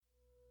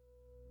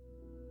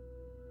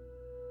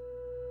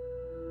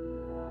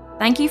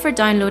Thank you for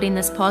downloading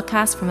this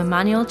podcast from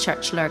Emmanuel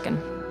Church Lurgan.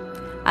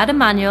 At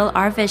Emmanuel,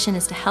 our vision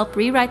is to help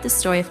rewrite the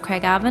story of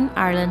Craigavon,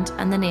 Ireland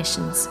and the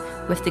nations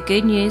with the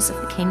good news of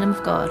the Kingdom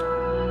of God.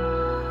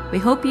 We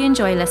hope you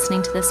enjoy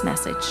listening to this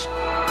message.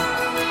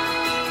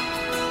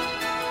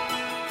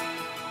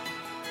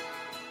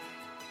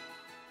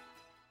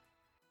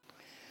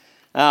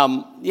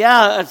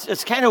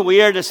 It's kind of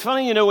weird. It's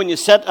funny, when you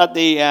sit at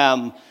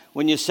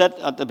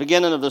the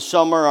beginning of the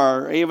summer,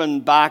 or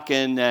even back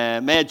in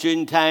May,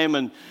 June time,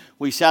 and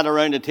we sat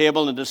around a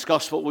table and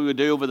discussed what we would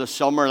do over the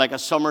summer, like a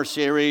summer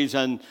series,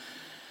 and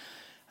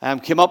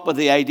came up with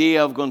the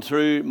idea of going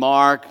through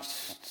Mark,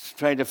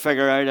 trying to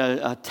figure out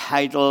a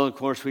title. Of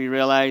course, we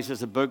realized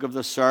it's the Book of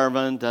the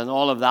Servant and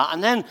all of that.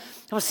 And then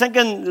I was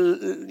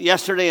thinking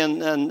yesterday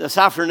and this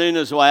afternoon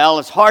as well,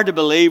 it's hard to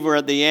believe we're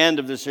at the end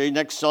of the series.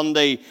 Next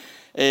Sunday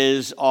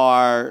is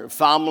our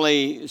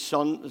family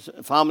service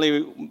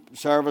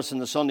in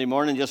the Sunday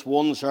morning, just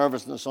one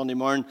service in the Sunday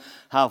morning,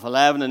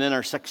 11:30, and then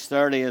our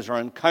 6:30 is our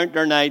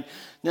encounter night.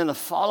 And then the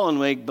following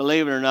week,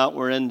 believe it or not,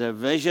 we're into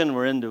Vision,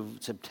 we're into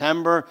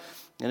September,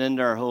 and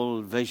into our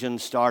whole Vision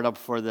startup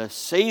for the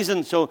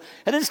season. So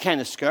it is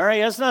kind of scary,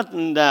 isn't it?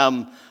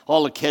 And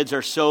all the kids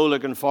are so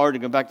looking forward to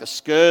going back to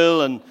school,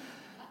 and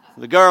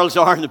the girls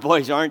are and the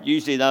boys aren't.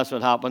 Usually that's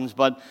what happens,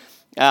 but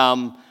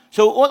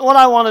so what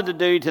I wanted to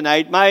do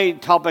tonight, my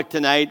topic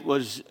tonight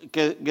was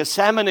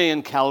Gethsemane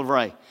and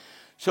Calvary.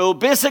 So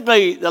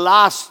basically the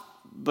last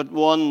but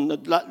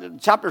one,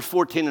 chapters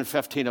 14 and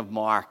 15 of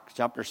Mark.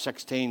 Chapter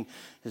 16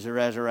 is the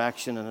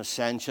resurrection and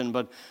ascension,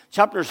 but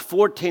chapters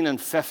 14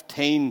 and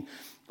 15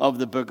 of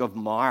the book of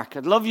Mark.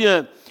 I'd love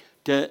you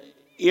to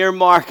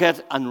earmark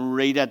it and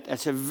read it.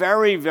 It's a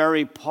very,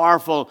 very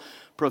powerful,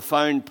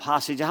 profound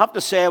passage. I have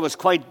to say I was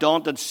quite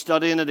daunted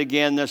studying it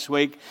again this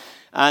week.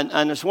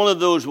 And it's one of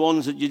those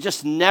ones that you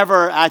just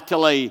never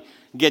actually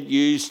get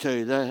used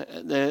to,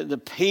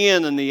 the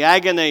pain and the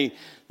agony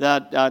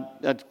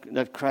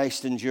that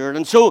Christ endured.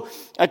 And so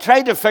I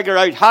tried to figure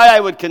out how I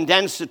would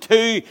condense the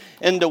two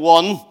into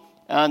one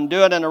and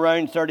do it in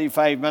around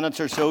 35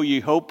 minutes or so,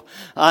 you hope.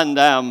 And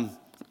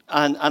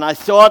I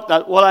thought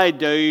that what I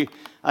do,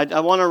 I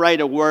want to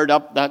write a word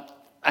up that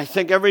I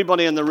think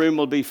everybody in the room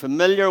will be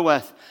familiar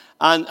with.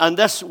 And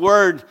this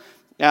word,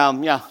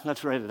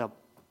 let's write it up.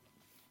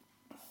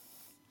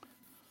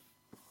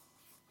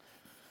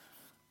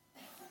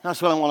 That's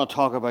what I want to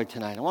talk about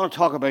tonight. I want to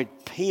talk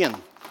about pain.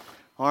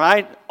 All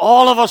right?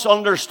 All of us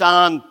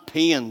understand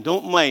pain,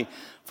 don't we?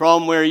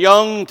 From we're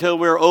young till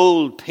we're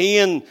old,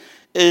 pain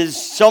is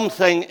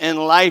something in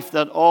life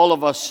that all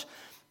of us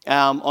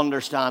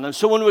understand. And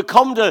so when we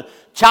come to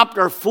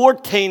chapter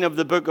 14 of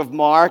the book of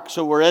Mark,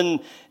 so we're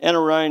in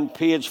around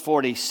page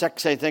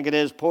 46, I think it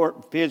is,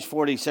 page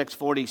 46,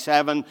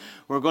 47.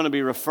 We're going to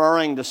be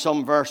referring to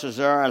some verses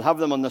there. I'll have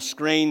them on the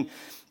screen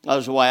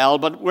as well.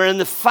 But we're in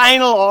the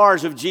final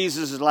hours of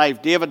Jesus'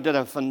 life. David did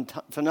a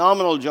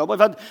phenomenal job. We've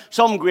had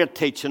some great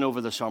teaching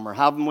over the summer,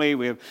 haven't we?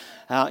 We've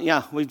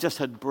just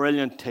had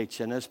brilliant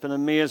teaching. It's been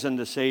amazing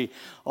to see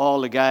all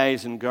the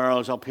guys and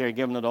girls up here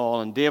giving it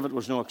all, and David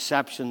was no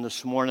exception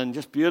this morning.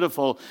 Just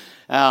beautiful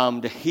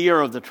to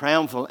hear of the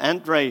triumphal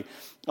entry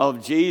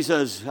of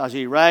Jesus as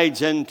he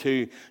rides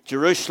into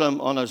Jerusalem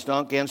on his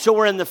donkey. And so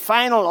we're in the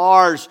final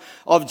hours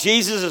of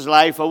Jesus'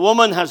 life. A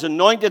woman has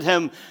anointed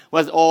him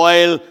with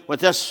oil, with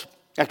this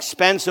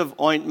expensive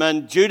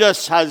ointment.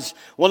 Judas has,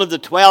 one of the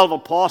 12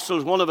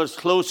 apostles, one of his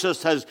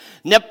closest, has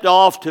nipped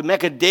off to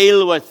make a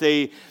deal with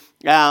the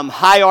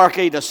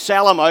hierarchy to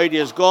sell him out. He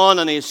has gone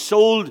and he's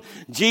sold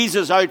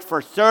Jesus out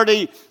for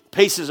 30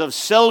 pieces of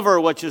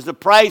silver, which is the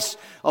price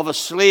of a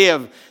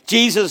slave.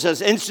 Jesus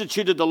has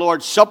instituted the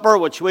Lord's Supper,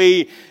 which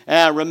we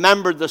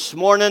remembered this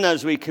morning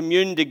as we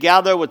communed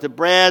together with the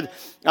bread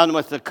and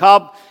with the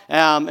cup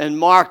in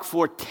Mark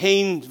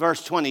 14,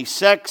 verse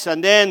 26.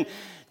 And then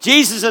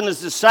Jesus and his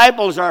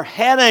disciples are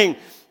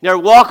they're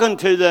walking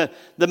to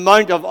the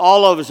Mount of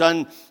Olives.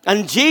 And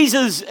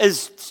Jesus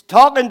is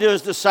talking to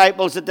his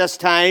disciples at this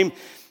time.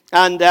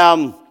 And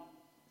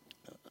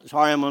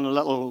sorry, I'm on a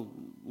little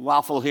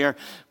waffle here,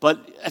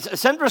 but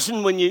it's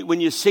interesting when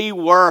you see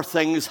where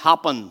things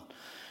happen.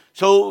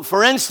 So,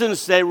 for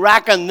instance, they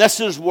reckon this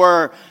is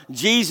where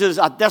Jesus,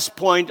 at this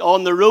point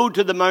on the road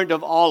to the Mount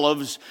of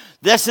Olives,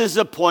 this is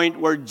the point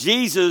where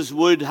Jesus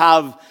would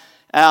have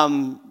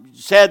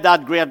said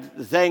that great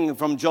thing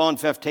from John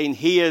 15,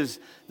 he is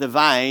the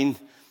vine,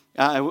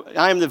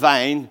 I am the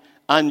vine,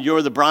 and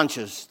you're the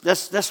branches.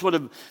 This would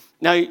have,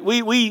 now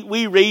we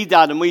read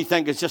that and we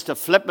think it's just a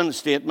flippant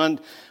statement,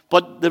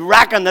 but they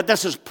reckon that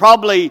this is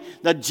probably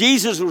that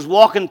Jesus was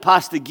walking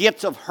past the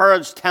gates of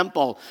Herod's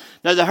temple.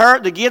 Now,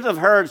 the gate of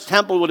Herod's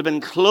temple would have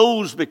been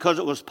closed because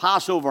it was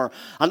Passover.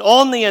 And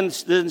on the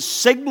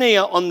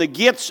insignia on the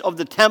gates of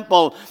the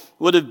temple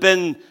would have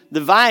been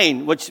the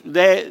vine, which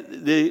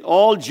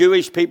all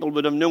Jewish people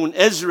would have known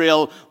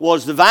Israel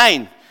was the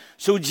vine.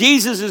 So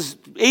Jesus is,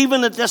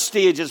 even at this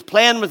stage, is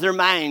playing with their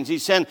minds.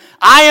 He's saying,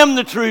 I am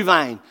the true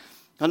vine.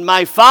 And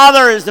my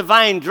Father is the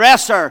vine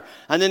dresser.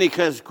 And then he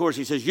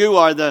says, you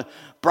are the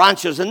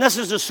branches. And this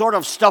is the sort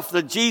of stuff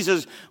that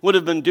Jesus would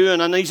have been doing.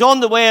 And he's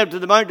on the way up to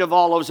the Mount of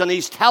Olives, and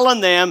he's telling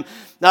them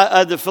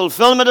that, the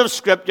fulfillment of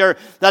Scripture,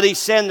 that he's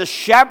saying the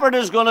shepherd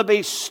is going to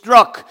be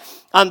struck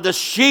and the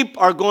sheep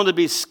are going to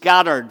be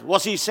scattered.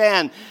 What's he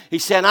saying?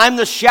 He's saying, I'm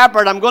the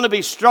shepherd, I'm going to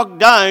be struck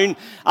down,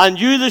 and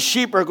you, the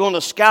sheep, are going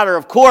to scatter.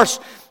 Of course,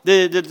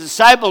 the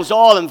disciples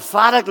all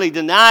emphatically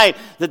deny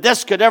that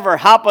this could ever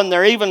happen.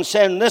 They're even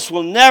saying, this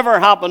will never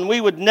happen. We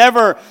would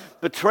never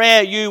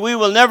betray you. We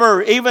will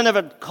never, even if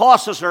it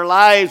costs us our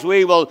lives,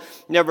 we will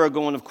never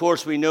go. And of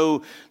course, we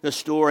know the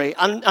story.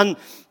 And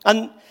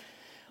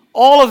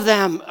all of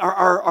them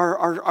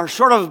are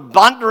sort of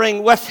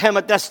bantering with him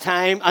at this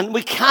time, and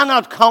we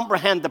cannot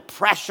comprehend the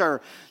pressure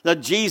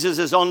that Jesus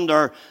is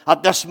under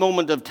at this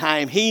moment of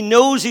time. He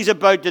knows he's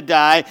about to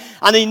die,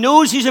 and he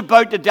knows he's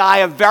about to die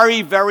a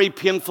very, very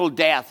painful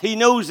death. He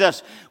knows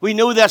this. We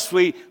know this.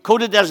 We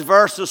quoted this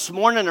verse this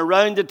morning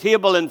around the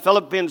table in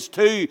Philippians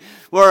 2,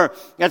 where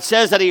it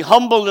says that he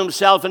humbled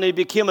himself and he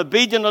became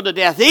obedient unto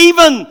death,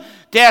 even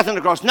death on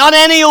the cross. Not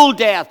any old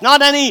death,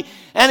 not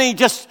any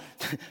just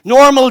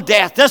normal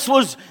death. This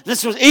was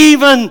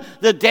even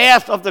the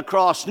death of the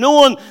cross,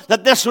 knowing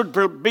that this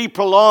would be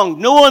prolonged,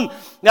 knowing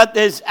that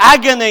his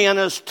agony and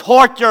his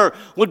torture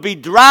would be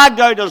dragged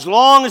out as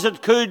long as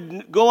it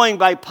could, going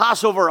by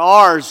Passover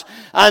hours.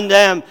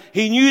 And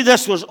he knew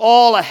this was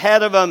all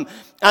ahead of him.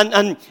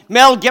 And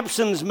Mel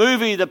Gibson's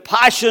movie, The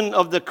Passion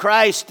of the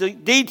Christ,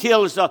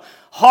 details the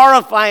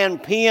horrifying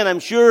pain.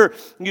 I'm sure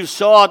you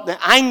saw it, the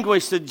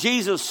anguish that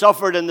Jesus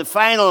suffered in the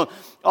final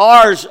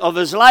hours of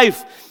his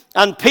life.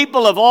 And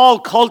people of all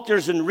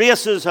cultures and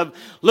races have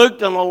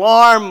looked in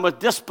alarm with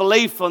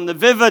disbelief on the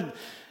vivid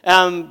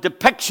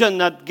depiction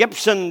that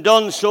Gibson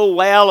done so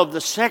well of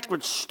the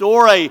sacred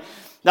story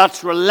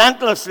that's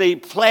relentlessly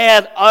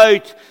played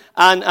out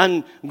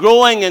and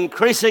growing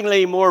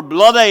increasingly more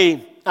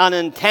bloody and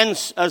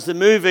intense as the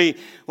movie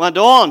went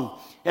on.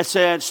 It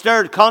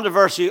stirred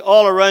controversy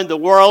all around the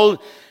world.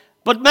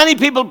 But many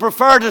people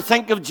prefer to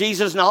think of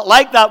Jesus not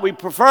like that. We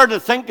prefer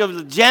to think of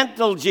the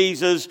gentle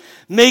Jesus,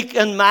 meek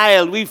and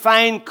mild. We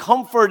find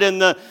comfort in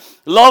the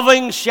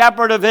loving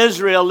shepherd of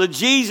Israel, the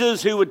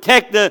Jesus who would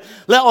take the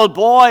little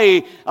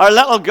boy or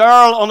little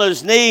girl on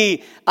his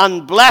knee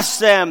and bless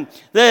them,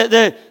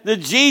 the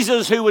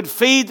Jesus who would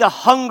feed the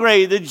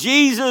hungry, the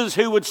Jesus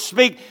who would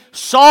speak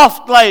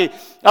softly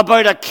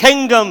about a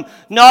kingdom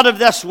not of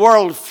this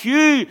world.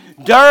 Few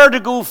dare to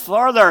go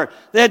further.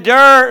 They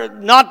dare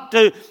not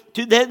to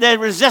they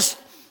resist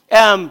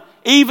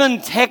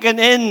even taking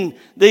in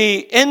the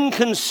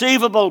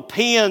inconceivable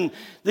pain,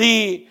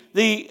 the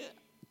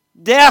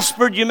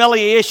desperate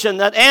humiliation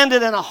that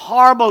ended in a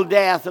horrible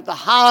death at the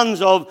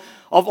hands of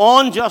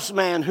unjust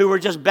men who were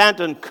just bent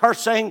on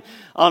cursing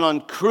and on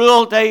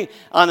cruelty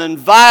and on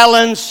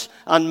violence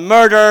and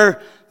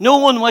murder. No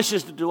one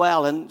wishes to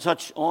dwell in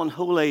such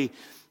unholy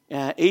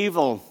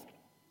evil.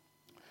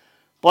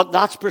 But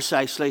that's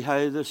precisely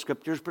how the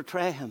Scriptures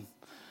portray him.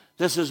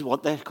 This is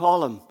what they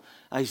call him.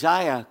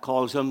 Isaiah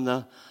calls him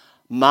the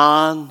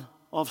man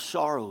of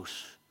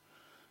sorrows,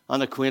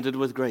 unacquainted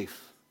with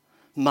grief.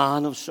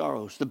 Man of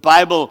sorrows. The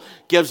Bible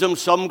gives him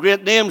some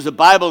great names. The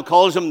Bible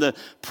calls him the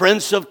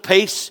Prince of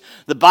Peace.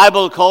 The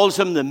Bible calls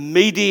him the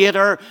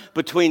mediator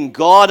between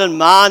God and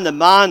man, the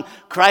man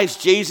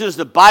Christ Jesus.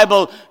 The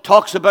Bible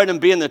talks about him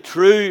being the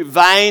true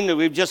vine that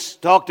we've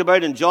just talked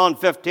about in John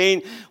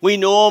 15. We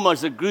know him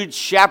as the good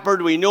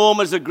shepherd. We know him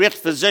as the great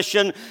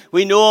physician.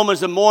 We know him as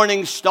the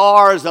morning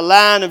star, as the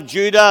Lion of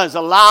Judah, as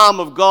the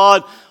Lamb of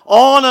God.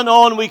 On and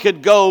on we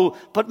could go.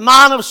 But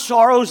man of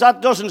sorrows,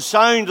 that doesn't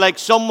sound like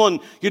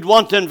someone you'd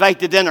want to invite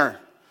to dinner.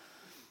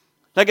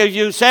 Like if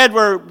you said,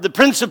 the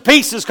Prince of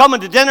Peace is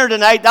coming to dinner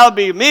tonight, that would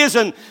be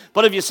amazing.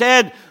 But if you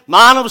said,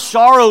 man of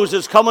sorrows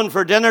is coming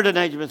for dinner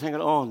tonight, you'd be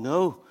thinking, oh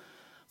no,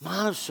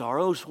 man of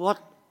sorrows, what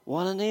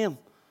a name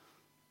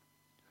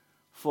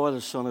for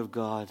the Son of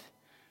God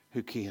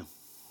who came.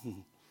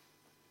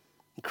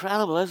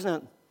 Incredible,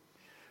 isn't it?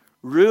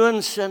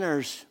 Ruined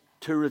sinners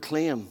to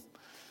reclaim.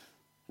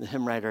 The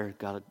hymn writer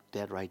got it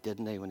dead right,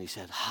 didn't he, when he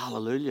said,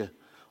 hallelujah,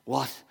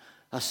 what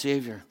a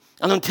Savior.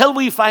 And until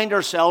we find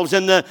ourselves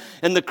in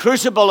the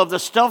crucible of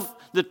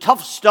the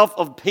tough stuff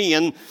of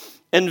pain,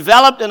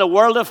 enveloped in a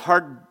world of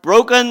hurt,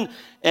 broken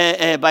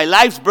by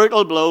life's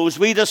brutal blows,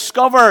 we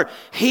discover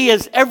he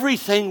is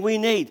everything we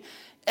need.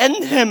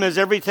 In him is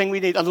everything we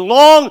need. And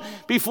long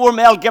before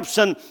Mel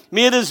Gibson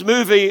made his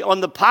movie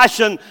on the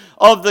Passion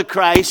of the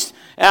Christ,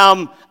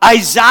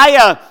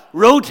 Isaiah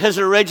wrote his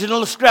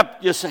original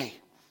script, you see.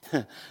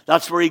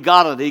 That's where he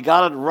got it. He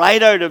got it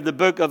right out of the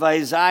book of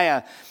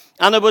Isaiah.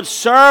 And it would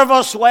serve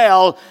us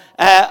well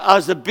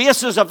as the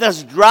basis of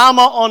this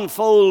drama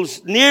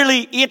unfolds.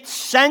 Nearly 8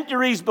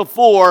 centuries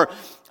before,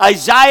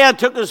 Isaiah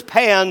took his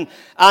pen,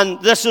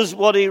 and this is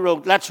what he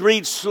wrote. Let's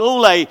read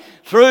slowly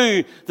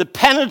through the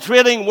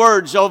penetrating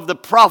words of the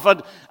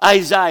prophet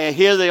Isaiah.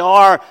 Here they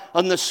are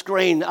on the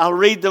screen. I'll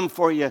read them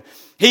for you.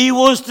 He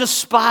was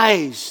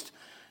despised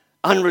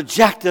and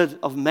rejected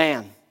of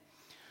men,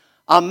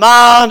 a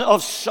man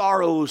of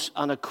sorrows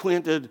and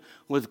acquainted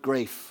with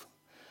grief.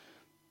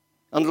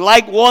 And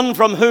like one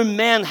from whom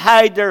men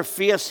hide their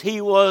face,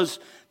 he was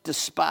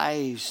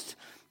despised,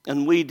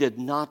 and we did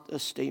not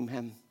esteem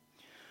him.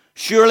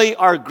 Surely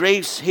our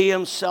griefs he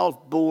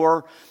himself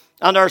bore,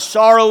 and our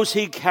sorrows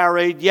he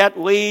carried, yet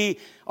we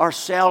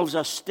ourselves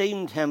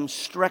esteemed him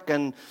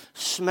stricken,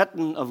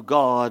 smitten of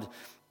God,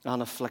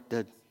 and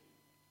afflicted.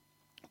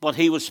 But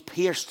he was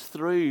pierced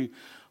through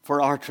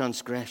for our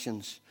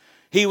transgressions.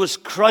 He was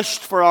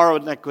crushed for our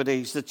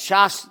iniquities. The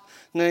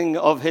chastening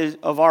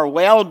of our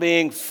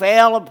well-being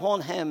fell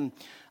upon him,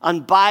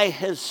 and by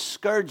his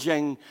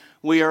scourging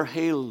we are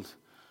healed.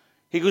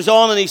 He goes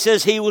on and he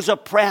says he was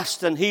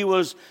oppressed and he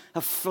was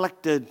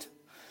afflicted.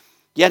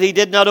 Yet he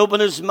did not open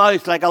his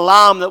mouth, like a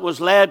lamb that was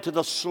led to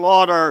the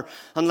slaughter,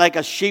 and like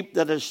a sheep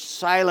that is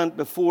silent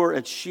before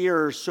its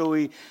shearers, so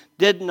he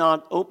did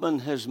not open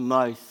his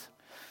mouth.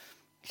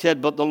 He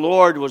said, but the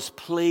Lord was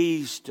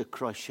pleased to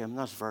crush him.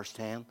 That's verse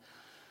 10.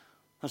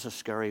 That's a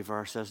scary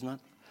verse, isn't it?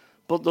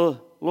 But the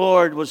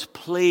Lord was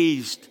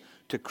pleased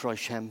to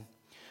crush him,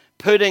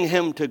 putting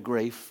him to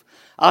grief.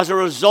 As a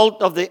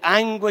result of the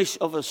anguish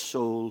of his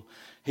soul,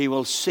 he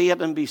will see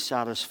it and be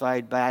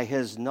satisfied. By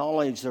his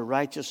knowledge, the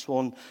righteous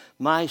one,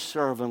 my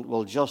servant,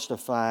 will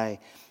justify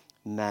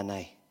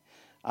many,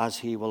 as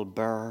he will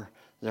bear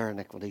their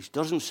iniquities.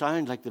 Doesn't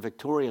sound like the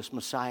victorious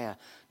Messiah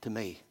to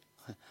me.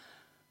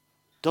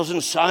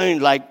 Doesn't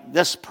sound like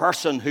this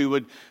person who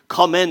would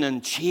come in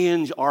and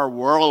change our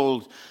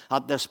world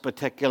at this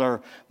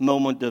particular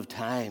moment of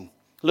time.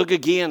 Look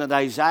again at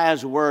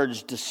Isaiah's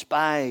words: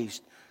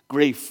 despised,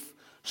 grief,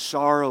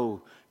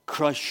 sorrow,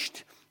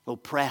 crushed,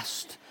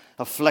 oppressed,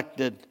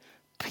 afflicted,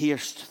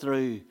 pierced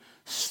through,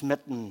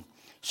 smitten,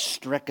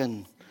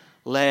 stricken,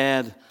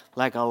 led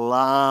like a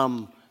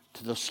lamb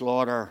to the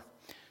slaughter.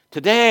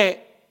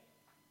 Today,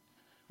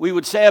 we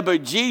would say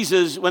about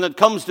Jesus, when it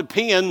comes to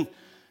pain,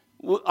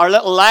 our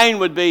little line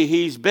would be,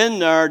 he's been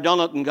there, done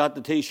it, and got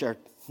the t-shirt.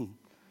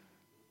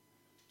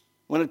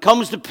 When it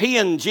comes to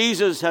pain,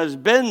 Jesus has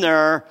been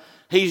there,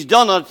 he's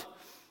done it,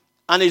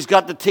 and he's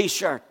got the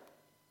t-shirt.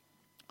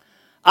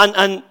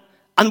 And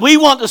we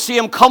want to see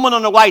him coming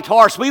on a white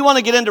horse. We want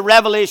to get into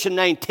Revelation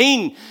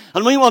 19,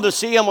 and we want to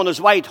see him on his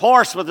white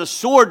horse with his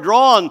sword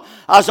drawn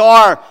as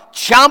our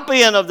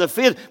champion of the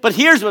faith. But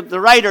here's what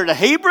the writer of the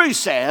Hebrews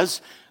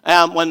says.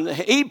 When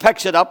he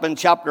picks it up in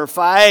chapter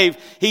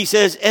 5, he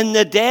says, in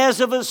the days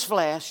of his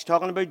flesh,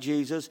 talking about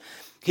Jesus,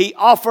 he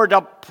offered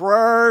up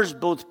prayers,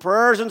 both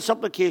prayers and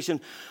supplication,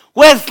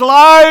 with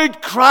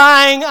loud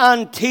crying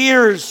and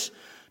tears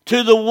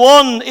to the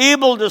one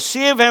able to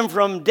save him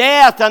from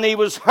death. And he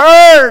was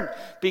heard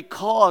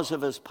because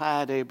of his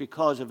piety,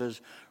 because of his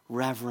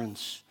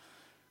reverence.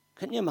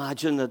 Can you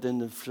imagine that in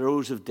the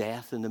throes of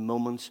death, in the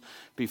moments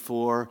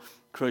before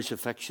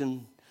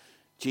crucifixion,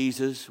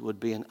 Jesus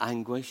would be in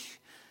anguish?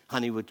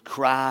 And he would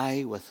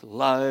cry with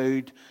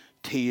loud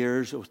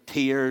tears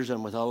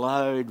and with a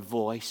loud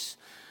voice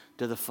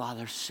to the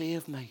Father,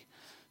 save me,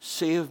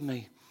 save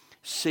me,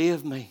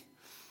 save me.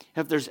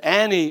 If there's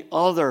any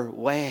other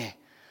way,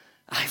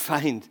 I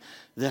find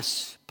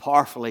this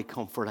powerfully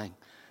comforting.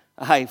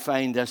 I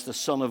find this, the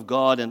Son of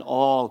God in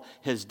all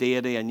his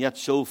deity and yet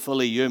so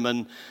fully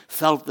human,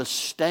 felt the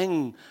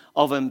sting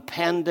of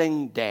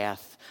impending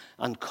death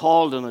and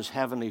called on his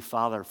heavenly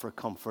Father for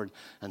comfort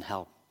and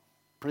help.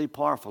 Pretty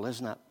powerful,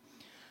 isn't it?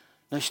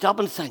 Now stop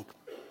and think.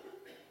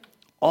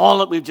 All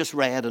that we've just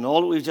read and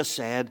all that we've just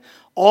said,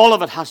 all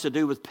of it has to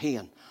do with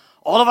pain.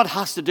 All of it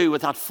has to do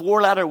with that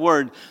four-letter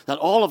word that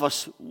all of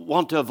us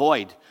want to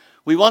avoid.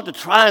 We want to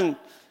try and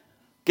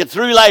get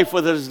through life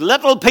with as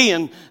little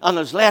pain and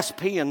as less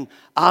pain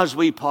as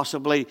we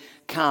possibly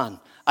can.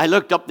 I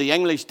looked up the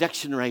English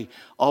dictionary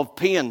of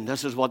pain.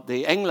 This is what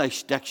the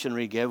English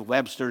dictionary gives.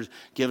 Webster's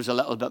gives a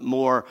little bit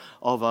more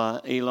of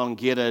an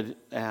elongated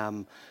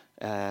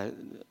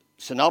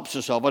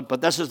synopsis of it, but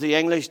this is the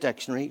English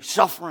dictionary.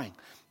 Suffering,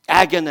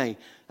 agony,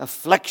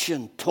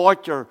 affliction,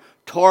 torture,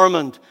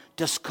 torment,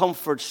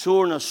 discomfort,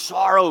 soreness,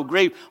 sorrow,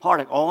 grief,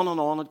 heartache,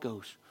 on it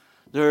goes.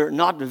 They're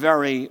not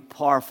very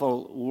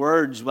powerful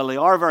words. Well, they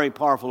are very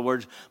powerful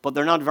words, but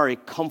they're not very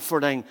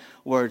comforting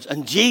words.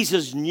 And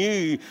Jesus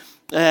knew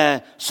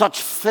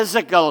such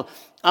physical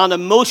and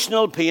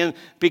emotional pain.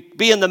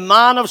 Being the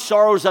man of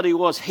sorrows that he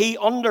was, he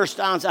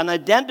understands and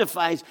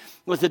identifies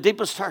with the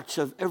deepest hurts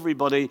of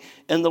everybody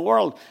in the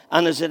world.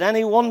 And is it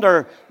any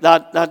wonder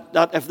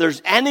that if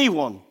there's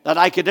anyone that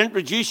I could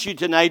introduce you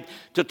tonight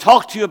to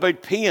talk to you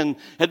about pain,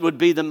 it would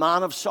be the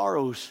man of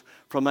sorrows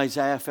from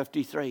Isaiah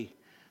 53,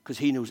 because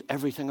he knows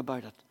everything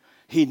about it.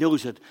 He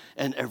knows it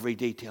in every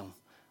detail.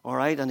 All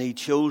right? And he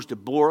chose to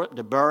bear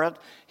it,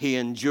 he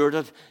endured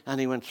it, and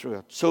he went through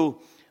it.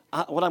 So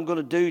what I'm going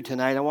to do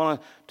tonight, I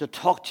want to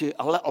talk to you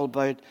a little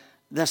about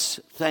this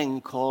thing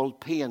called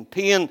pain.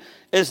 Pain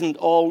isn't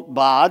all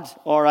bad,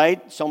 all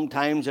right?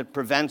 Sometimes it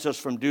prevents us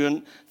from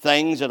doing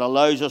things. It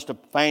allows us to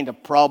find a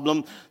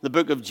problem. The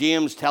book of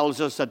James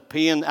tells us that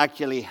pain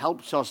actually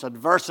helps us.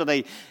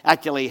 Adversity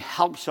actually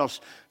helps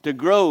us to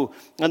grow.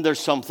 And there's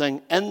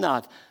something in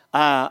that.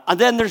 And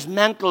then there's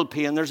mental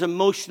pain, there's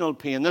emotional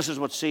pain. This is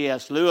what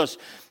C.S. Lewis,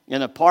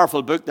 in a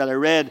powerful book that I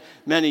read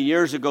many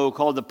years ago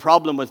called The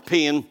Problem with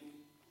Pain,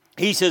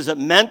 he says that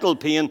mental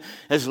pain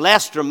is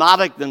less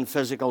dramatic than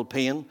physical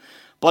pain,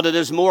 but it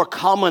is more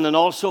common and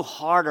also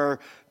harder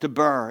to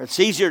bear. It's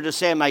easier to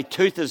say my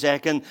tooth is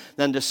aching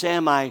than to say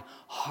my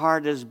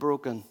heart is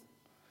broken.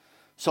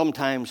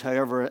 Sometimes,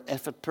 however,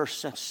 if it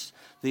persists,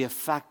 the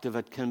effect of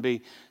it can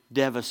be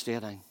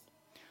devastating.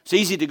 It's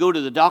easy to go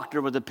to the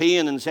doctor with a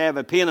pain and say I have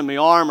a pain in my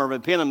arm or I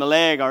have a pain in my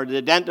leg, or to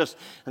the dentist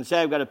and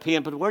say I've got a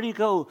pain. But where do you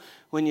go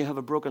when you have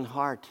a broken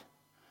heart?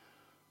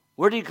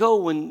 Where do you go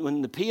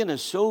when the pain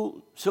is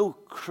so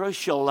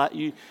crucial that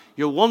you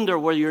wonder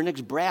where your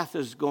next breath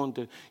is going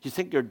to? You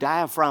think your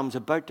diaphragm's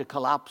about to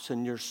collapse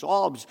and your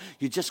sobs,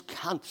 you just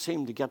can't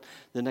seem to get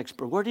the next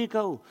breath. Where do you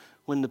go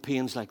when the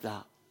pain's like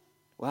that?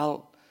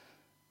 Well,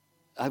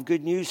 I have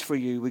good news for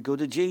you. We go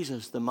to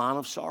Jesus, the man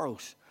of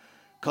sorrows,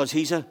 because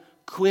he's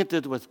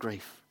acquainted with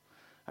grief.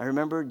 I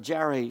remember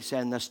Jerry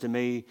saying this to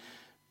me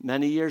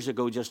many years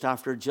ago, just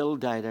after Jill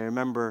died. I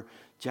remember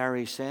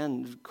Jerry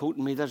saying,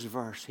 quoting me this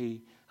verse,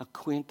 he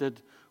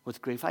acquainted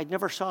with grief. I'd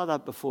never saw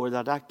that before,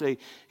 that actually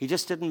he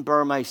just didn't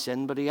bear my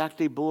sin, but he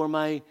actually bore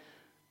my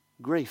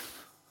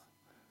grief,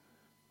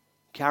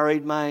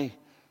 carried my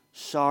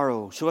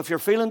sorrow. So if you're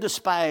feeling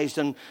despised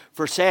and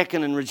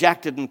forsaken and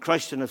rejected and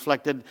crushed and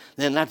afflicted,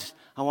 then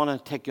I want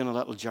to take you on a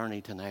little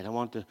journey tonight. I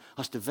want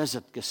us to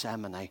visit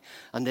Gethsemane,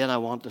 and then I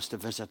want us to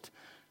visit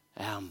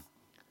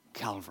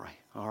Calvary.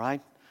 All right?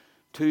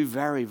 Two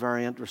very,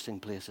 very interesting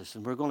places.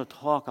 And we're going to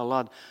talk a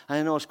lot.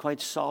 I know it's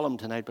quite solemn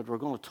tonight, but we're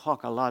going to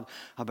talk a lot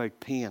about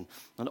pain.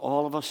 And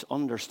all of us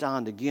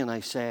understand, again, I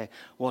say,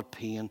 what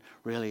pain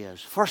really is.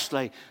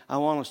 Firstly, I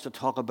want us to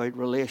talk about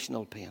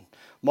relational pain.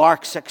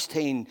 Mark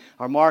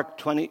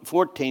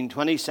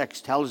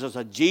 14:26 tells us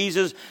that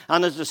Jesus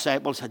and his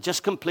disciples had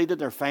just completed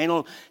their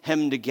final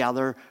hymn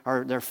together,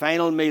 or their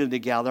final meal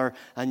together.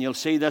 And you'll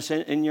see this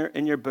in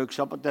your books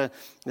up at the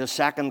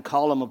second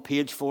column of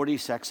page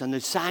 46. And they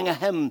sang a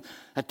hymn,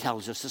 it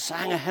tells us. They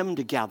sang a hymn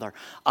together.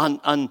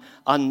 And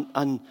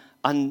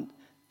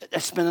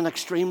it's been an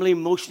extremely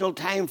emotional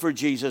time for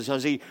Jesus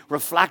as he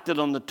reflected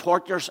on the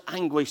torturous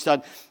anguish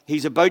that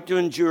he's about to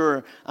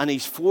endure, and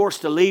he's forced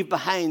to leave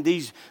behind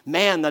these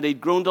men that he'd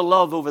grown to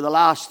love over the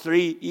last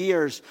 3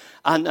 years,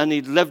 and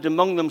he'd lived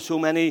among them so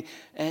many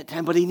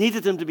times. But he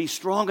needed them to be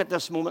strong at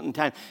this moment in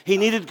time. He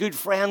needed good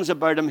friends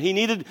about him.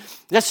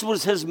 This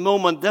was his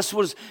moment.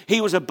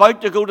 He was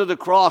about to go to the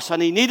cross,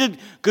 and he needed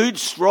good,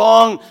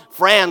 strong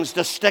friends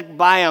to stick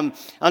by him.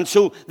 And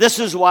so this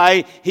is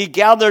why he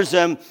gathers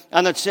them,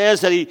 and it says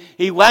that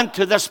he went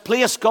to this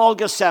place called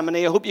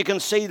Gethsemane. I hope you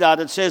can see that.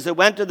 It says they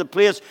went to the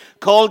place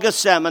called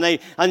Gethsemane,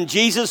 and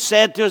Jesus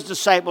said to his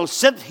disciples,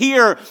 "Sit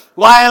here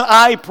while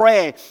I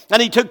pray."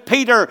 And he took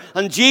Peter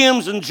and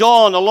James and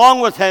John along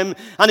with him,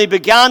 and he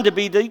began to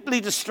be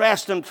deeply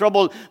distressed and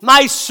troubled.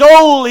 "My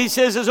soul," he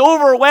says, "is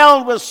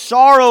overwhelmed with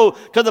sorrow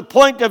to the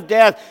point of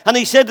death." And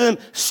he said to them,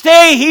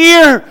 "Stay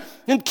here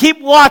and keep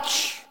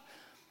watch.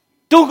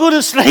 Don't go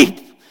to sleep.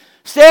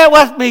 Stay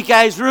with me,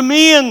 guys.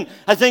 Remain."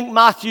 I think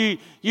Matthew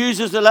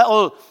uses a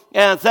little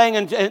thing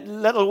and a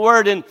little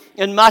word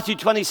in Matthew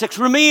 26.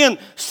 Remain.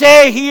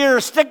 Stay here.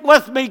 Stick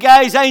with me,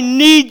 guys. I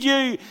need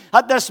you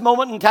at this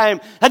moment in time.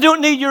 I don't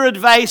need your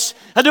advice.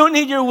 I don't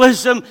need your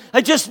wisdom.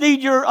 I just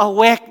need your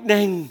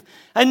awakening.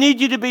 I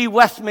need you to be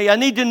with me. I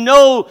need to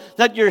know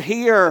that you're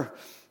here.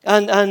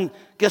 And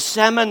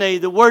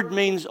Gethsemane, the word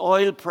means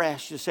oil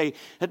press, you see.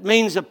 It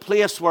means a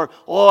place where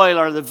oil,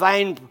 or the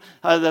vine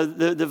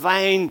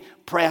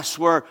press,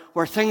 where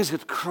things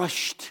get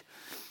crushed.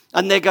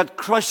 And they got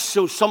crushed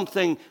so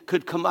something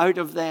could come out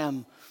of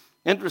them.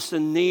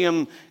 Interesting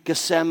name,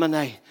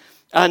 Gethsemane.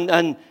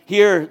 And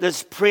here,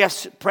 this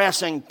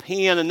pressing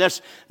pain and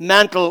this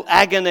mental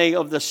agony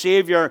of the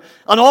Savior.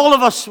 And all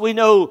of us, we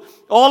know,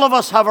 all of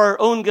us have our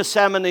own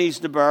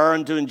Gethsemanes to bear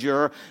and to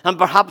endure. And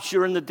perhaps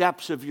you're in the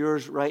depths of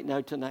yours right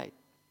now tonight.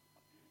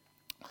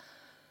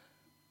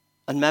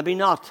 And maybe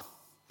not.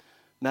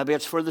 Maybe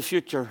it's for the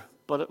future,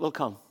 but it will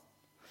come.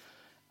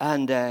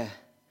 And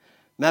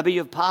maybe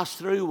you've passed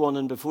through one,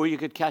 and before you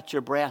could catch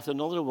your breath,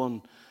 another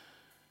one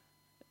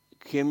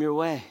came your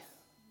way.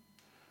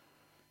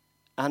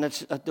 And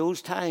it's at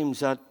those times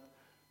that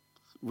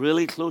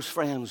really close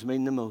friends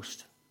mean the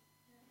most.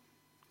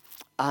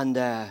 And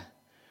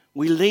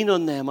we lean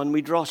on them and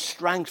we draw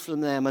strength from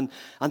them.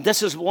 And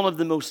this is one of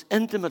the most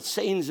intimate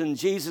scenes in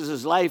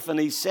Jesus' life. And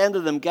he's saying to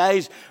them,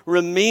 "Guys,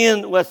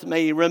 remain with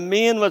me.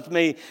 Remain with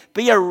me.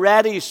 Be a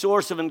ready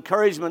source of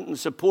encouragement and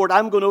support.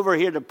 I'm going over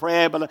here to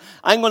pray, but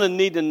I'm going to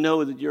need to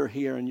know that you're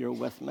here and you're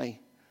with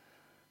me."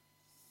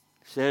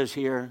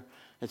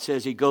 It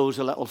says he goes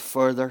a little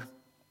further.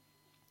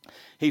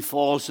 He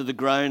falls to the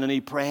ground and he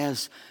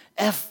prays,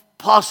 if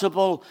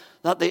possible,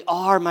 that the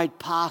hour might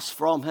pass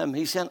from him.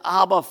 He said,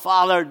 "Abba,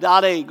 Father,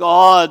 Daddy,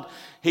 God,"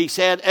 he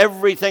said,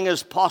 "everything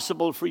is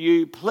possible for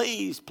you.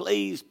 Please,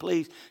 please,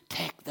 please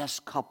take this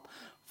cup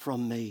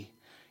from me.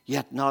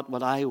 Yet not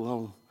what I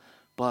will,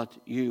 but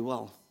you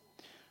will."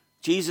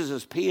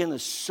 Jesus' pain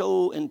is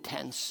so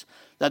intense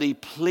that he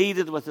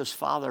pleaded with his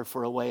Father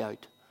for a way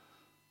out.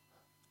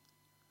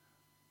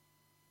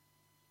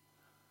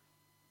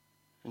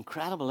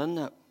 Incredible, isn't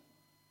it?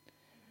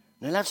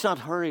 Now, let's not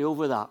hurry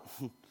over that.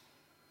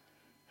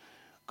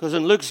 Because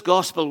in Luke's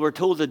gospel, we're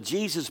told that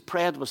Jesus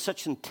prayed with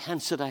such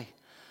intensity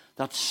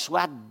that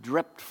sweat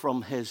dripped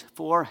from his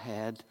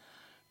forehead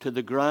to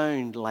the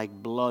ground like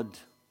blood,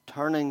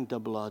 turning to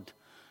blood,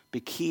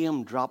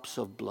 became drops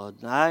of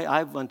blood. Now,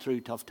 I've went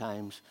through tough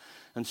times,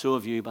 and so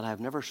have you, but I've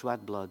never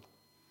sweat blood.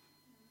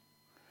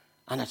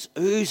 And it's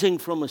oozing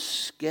from his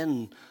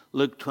skin,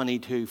 Luke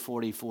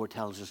 22:44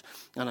 tells us,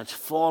 and it's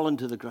fallen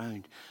to the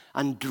ground.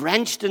 And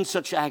drenched in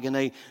such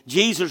agony,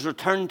 Jesus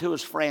returned to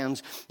his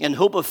friends in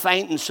hope of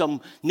finding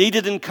some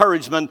needed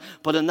encouragement.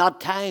 But in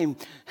that time,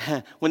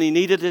 when he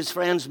needed his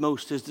friends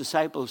most, his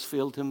disciples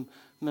failed him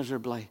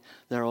miserably.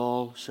 They're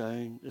all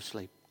sound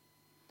asleep.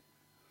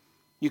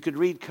 You could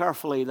read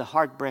carefully the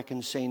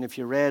heartbreaking scene if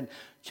you read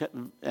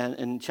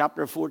in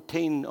chapter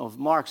 14 of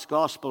Mark's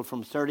Gospel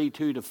from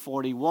 32 to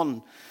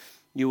 41.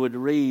 You would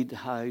read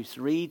how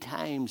 3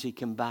 times he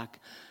came back,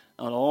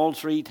 and all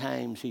 3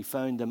 times he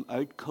found them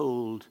out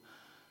cold,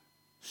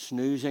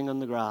 snoozing on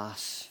the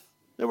grass.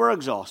 They were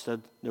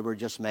exhausted. They were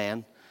just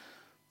men.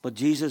 But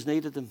Jesus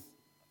needed them.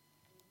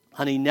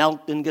 And he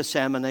knelt in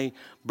Gethsemane,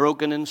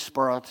 broken in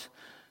spirit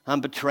and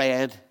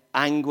betrayed,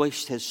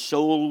 anguished. His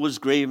soul was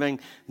grieving,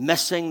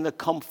 missing the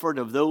comfort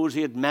of those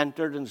he had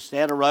mentored and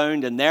stayed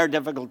around in their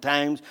difficult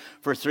times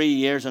for 3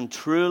 years. And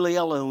truly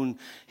alone,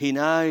 he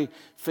now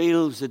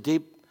feels the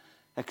deep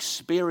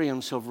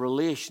experience of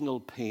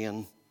relational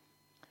pain,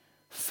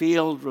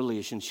 failed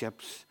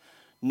relationships,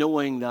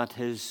 knowing that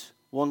his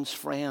once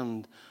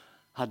friend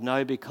had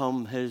now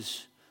become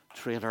his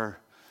traitor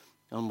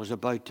and was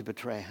about to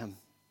betray him.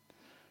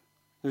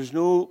 There's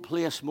no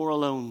place more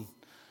alone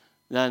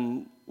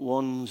than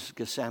one's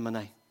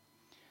Gethsemane.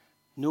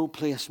 No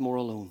place more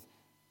alone.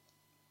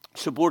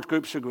 Support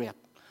groups are great.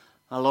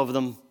 I love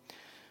them.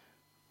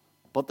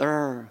 But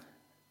they're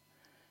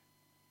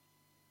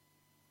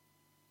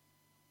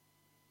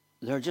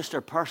just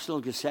our personal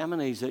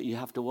Gethsemanes that you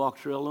have to walk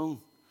through alone.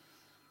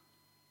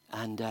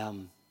 And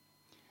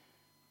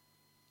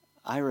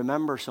I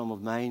remember some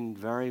of mine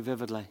very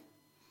vividly.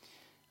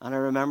 And I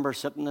remember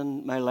sitting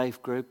in my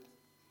life group,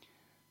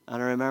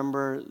 and I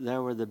remember they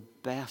were the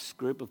best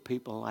group of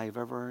people I've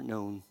ever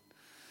known.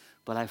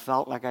 But I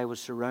felt like I was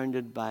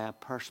surrounded by a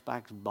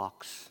perspex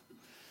box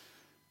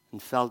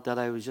and felt that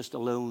I was just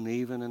alone,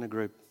 even in a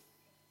group.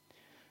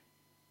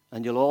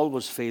 And you'll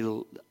always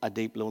feel a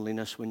deep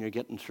loneliness when you're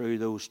getting through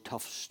those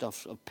tough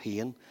stuff of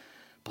pain.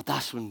 But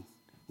that's when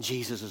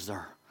Jesus is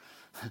there.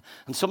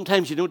 And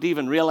sometimes you don't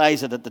even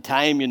realize it at the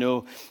time, you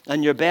know.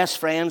 And your best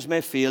friends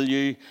may fail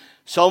you.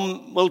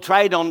 Some will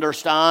try to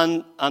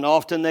understand, and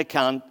often they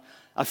can't.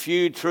 A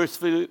few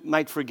truthfully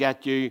might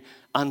forget you,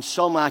 and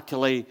some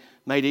actually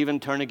might even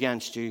turn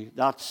against you.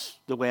 That's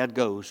the way it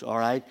goes, all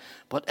right?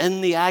 But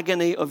in the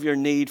agony of your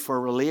need for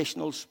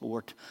relational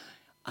support,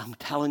 I'm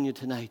telling you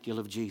tonight, you'll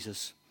have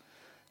Jesus.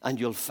 And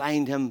you'll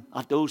find him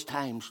at those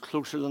times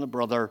closer than a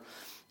brother.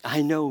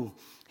 I know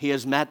he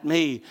has met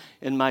me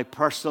in my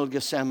personal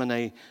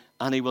Gethsemane,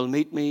 and he will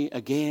meet me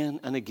again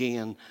and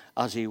again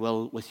as he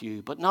will with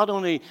you. But not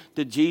only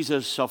did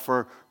Jesus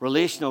suffer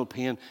relational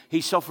pain,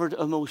 he suffered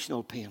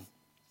emotional pain.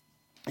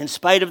 In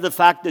spite of the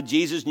fact that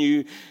Jesus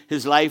knew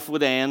his life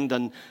would end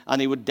and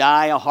he would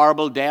die a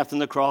horrible death on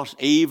the cross,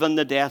 even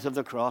the death of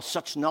the cross,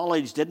 such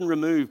knowledge didn't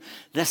remove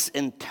this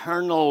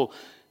internal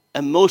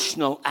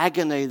emotional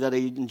agony that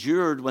he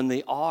endured when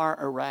the hour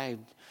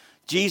arrived.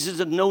 Jesus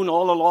had known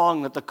all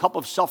along that the cup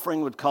of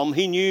suffering would come.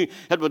 He knew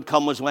it would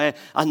come his way.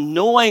 And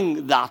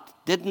knowing that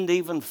didn't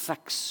even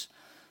fix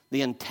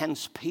the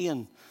intense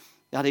pain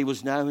that he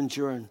was now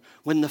enduring.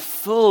 When the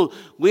full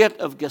weight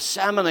of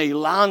Gethsemane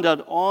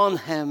landed on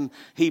him,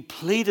 he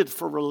pleaded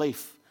for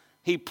relief.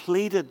 He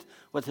pleaded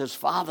with his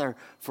Father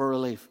for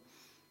relief.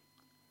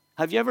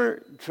 Have you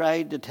ever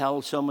tried to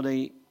tell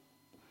somebody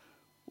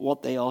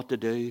what they ought to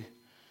do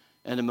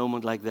in a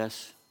moment like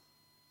this?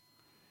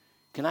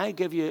 Can I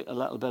give you a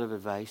little bit of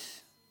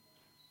advice?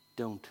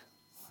 Don't.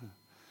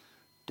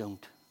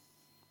 Don't.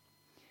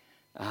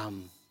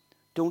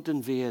 Don't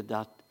invade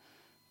that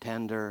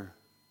tender,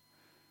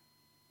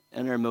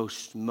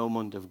 innermost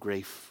moment of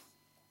grief.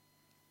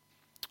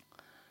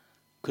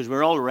 Because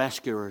we're all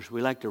rescuers.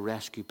 We like to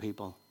rescue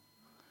people.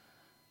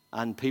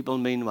 And people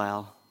mean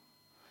well.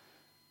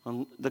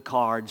 And the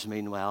cards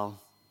mean well.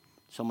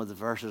 Some of the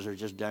verses are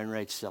just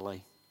downright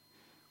silly.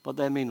 But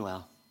they mean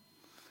well.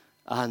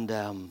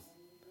 And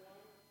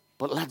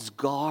but let's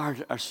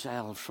guard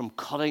ourselves from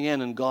cutting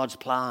in God's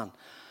plan.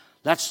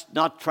 Let's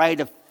not try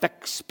to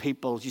fix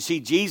people. You see,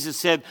 Jesus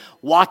said,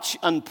 watch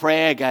and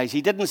pray, guys.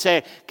 He didn't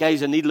say,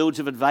 guys, I need loads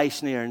of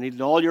advice in here. I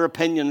need all your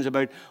opinions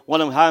about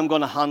how I'm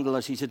going to handle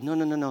this. He said,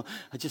 no.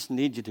 I just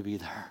need you to be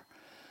there.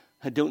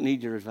 I don't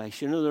need your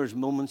advice. You know, there's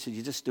moments that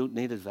you just don't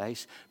need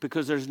advice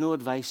because there's no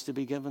advice to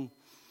be given.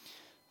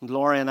 And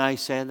Laurie and I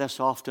say this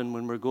often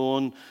when we're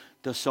going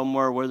to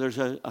somewhere where there's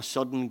a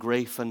sudden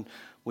grief and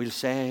we'll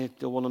say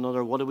to one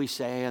another, what do we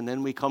say? And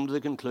then we come to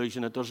the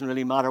conclusion it doesn't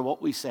really matter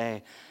what we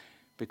say,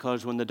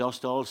 because when the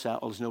dust all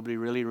settles, nobody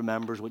really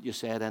remembers what you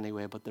said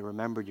anyway, but they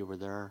remembered you were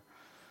there.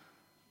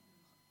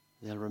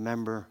 They'll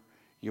remember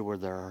you were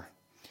there.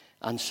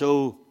 And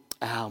so,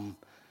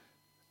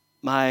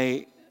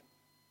 my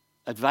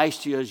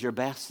advice to you is your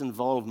best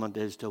involvement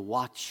is to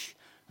watch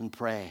and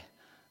pray.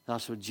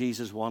 That's what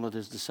Jesus wanted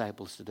his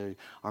disciples to do.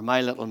 Or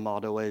my little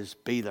motto is,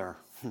 be there.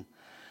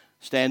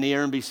 Stay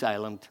near and be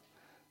silent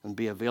and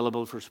be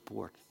available for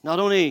support. Not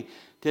only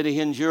did he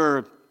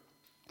endure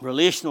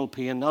relational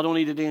pain, not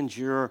only did he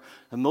endure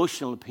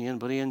emotional pain,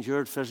 but he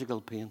endured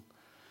physical pain.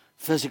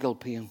 Physical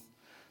pain.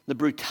 The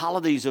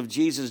brutalities of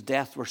Jesus'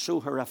 death were so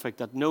horrific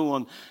that no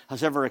one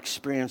has ever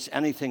experienced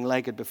anything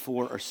like it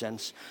before or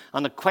since.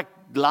 And a quick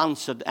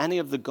glance at any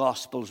of the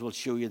Gospels will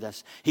show you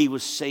this. He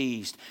was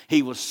seized.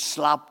 He was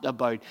slapped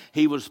about.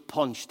 He was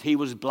punched. He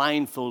was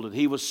blindfolded.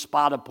 He was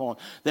spat upon.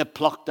 They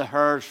plucked the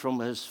hairs from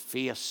his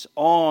face.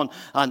 On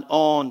and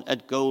on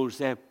it goes.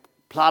 They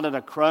plaited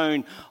a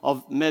crown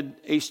of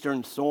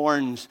mid-eastern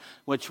thorns,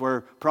 which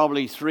were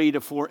probably 3 to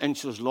 4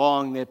 inches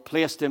long. They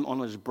placed him on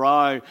his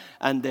brow,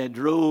 and they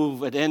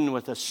drove it in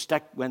with a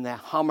stick when they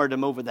hammered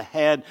him over the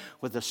head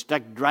with a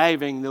stick,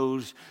 driving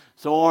those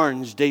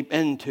thorns deep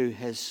into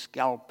his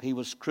scalp. He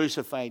was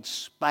crucified.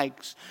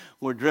 Spikes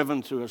were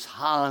driven through his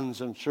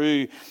hands and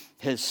through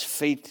his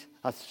feet.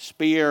 A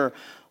spear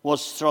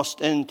was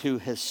thrust into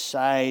his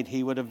side.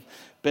 He would have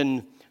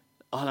been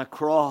on a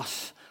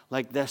cross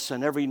like this,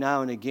 and every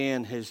now and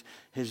again his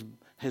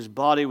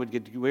body would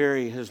get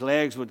weary, his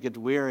legs would get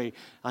weary,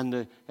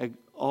 and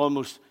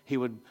almost he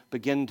would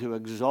begin to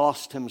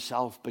exhaust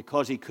himself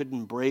because he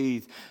couldn't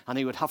breathe, and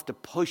he would have to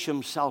push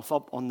himself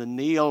up on the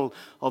nail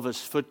of his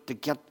foot to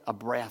get a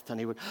breath, and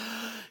he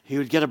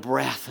would get a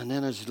breath, and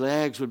then his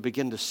legs would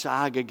begin to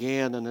sag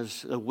again, and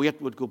his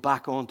weight would go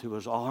back onto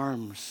his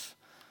arms.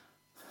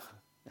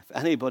 If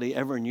anybody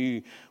ever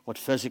knew what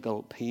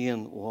physical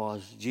pain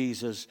was,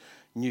 Jesus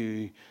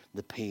knew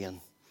the pain.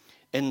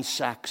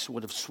 Insects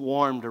would have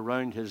swarmed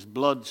around his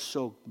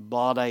blood-soaked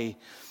body,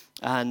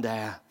 and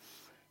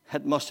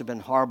it must have been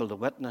horrible to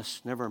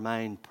witness, never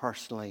mind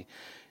personally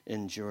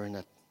enduring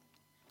it.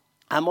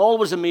 I'm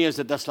always amazed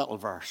at this little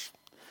verse.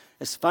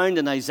 It's found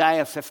in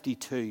Isaiah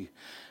 52,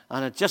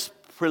 and it just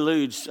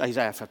preludes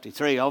Isaiah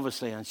 53,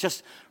 obviously, and it's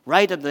just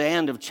right at the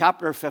end of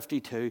chapter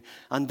 52,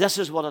 and this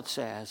is what it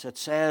says. It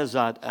says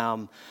that,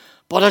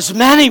 but as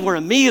many were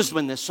amazed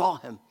when they saw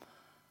him.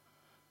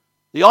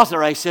 The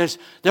author says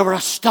they were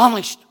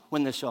astonished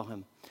when they saw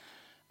him.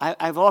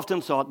 I've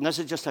often thought, and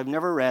I've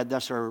never read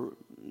this, or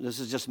this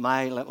is just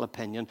my little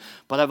opinion,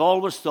 but I've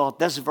always thought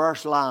this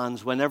verse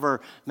lands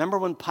remember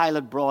when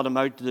Pilate brought him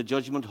out to the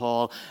judgment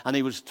hall, and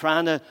he was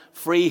trying to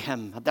free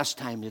him at this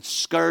time. They'd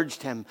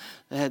scourged him,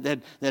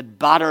 they'd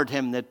battered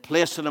him, they'd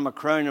placed on him a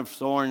crown of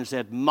thorns,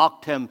 they'd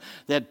mocked him,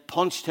 they'd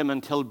punched him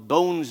until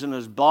bones in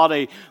his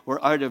body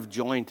were out of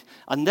joint.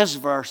 And this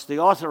verse, the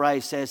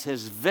author says,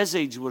 his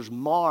visage was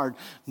marred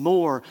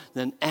more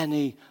than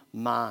any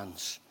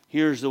man's.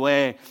 Here's the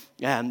way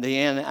the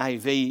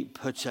NIV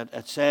puts it.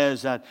 It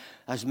says that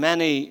as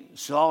many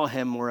saw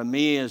him were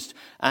amazed,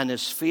 and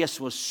his face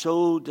was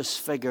so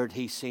disfigured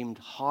he seemed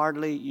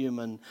hardly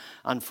human,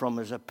 and from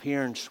his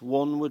appearance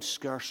one would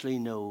scarcely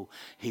know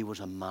he was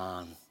a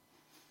man.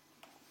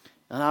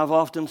 And I've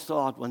often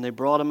thought when they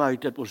brought him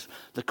out,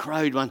 the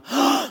crowd went,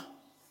 "Ah!"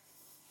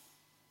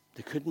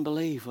 They couldn't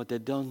believe what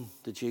they'd done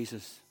to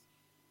Jesus.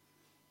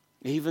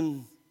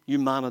 Even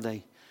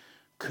humanity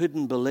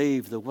couldn't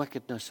believe the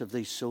wickedness of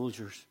these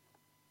soldiers.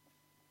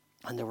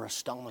 And they were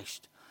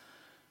astonished.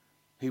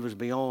 He was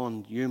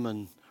beyond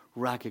human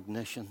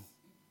recognition.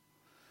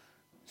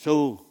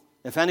 So,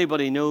 if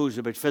anybody knows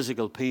about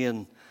physical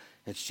pain,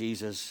 it's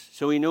Jesus.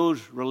 So he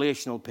knows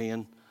relational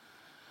pain,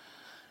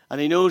 and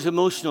he knows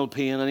emotional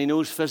pain, and he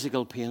knows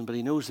physical pain, but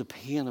he knows the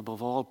pain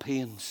above all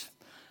pains.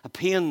 A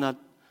pain that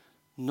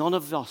none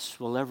of us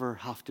will ever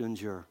have to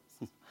endure.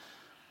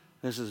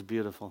 This is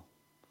beautiful.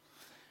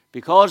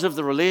 Because of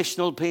the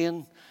relational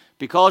pain,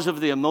 because of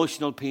the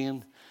emotional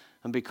pain,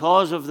 and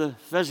because of the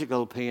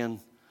physical pain,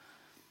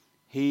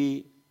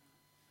 he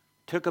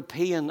took a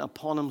pain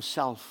upon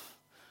himself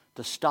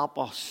to stop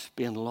us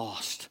being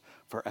lost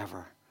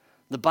forever.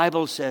 The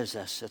Bible says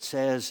this. It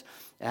says,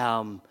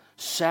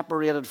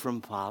 separated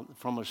from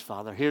his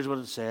Father. Here's what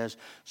it says.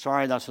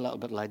 Sorry, that's a little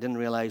bit light. I didn't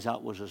realize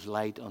that was his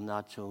light on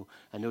that, so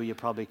I know you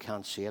probably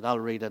can't see it. I'll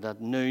read it. At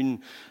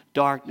noon,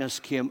 darkness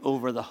came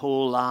over the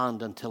whole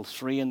land until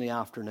 3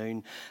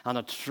 p.m. And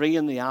at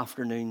 3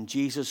 p.m,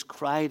 Jesus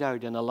cried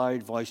out in a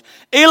loud voice,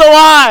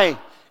 Eloi,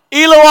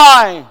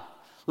 Eloi,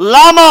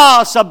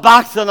 lama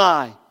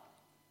sabachthani,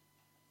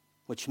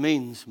 which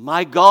means,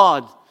 my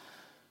God,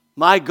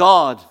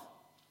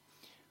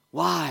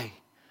 why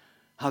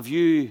have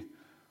you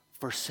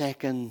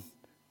forsaken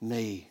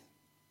me?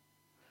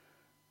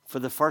 For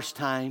the first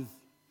time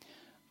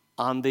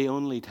and the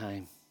only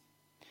time,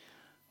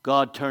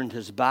 God turned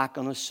his back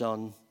on his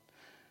Son,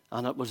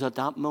 and it was at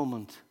that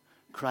moment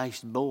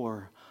Christ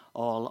bore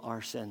all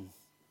our sin.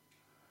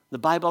 The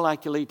Bible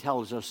actually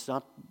tells us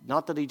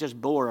not that he just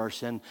bore our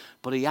sin,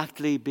 but he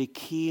actually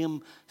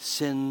became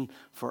sin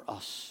for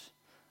us.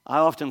 I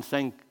often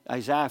think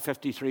Isaiah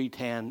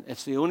 53:10,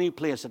 it's the only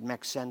place that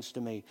makes sense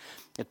to me.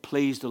 It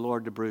pleased the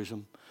Lord to bruise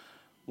him.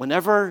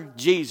 Whenever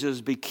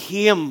Jesus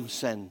became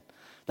sin,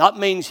 that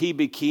means he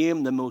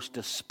became the most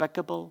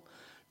despicable,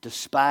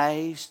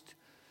 despised,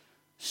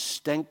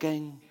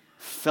 stinking,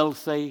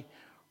 filthy,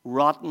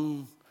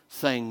 rotten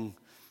thing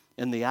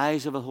in the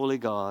eyes of a holy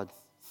God.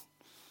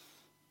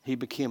 He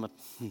became it.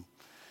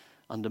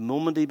 And the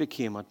moment he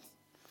became it,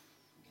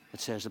 it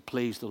says it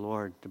pleased the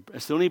Lord.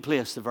 It's the only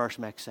place the verse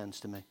makes sense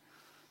to me.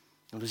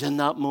 It was in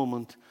that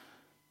moment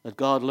that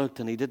God looked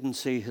and he didn't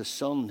see his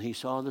son, he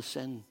saw the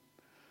sin.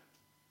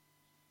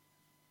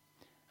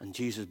 And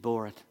Jesus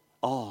bore it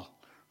all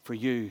for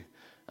you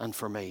and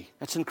for me.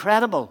 It's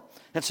incredible.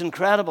 It's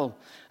incredible.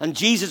 And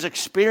Jesus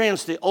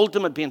experienced the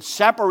ultimate pain,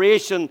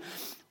 separation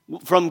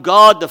from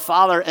God the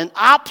Father in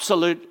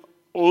absolute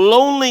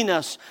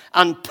loneliness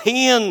and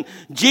pain.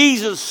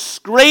 Jesus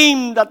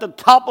screamed at the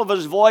top of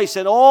his voice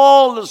in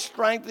all the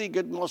strength he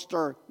could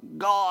muster,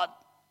 God,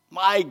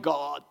 my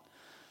God,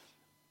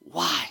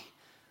 why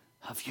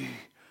have you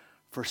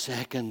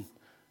forsaken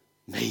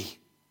me?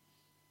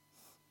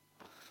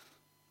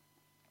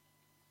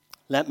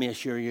 Let me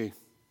assure you,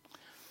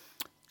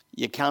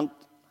 you can't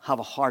have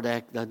a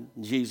heartache that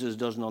Jesus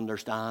doesn't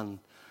understand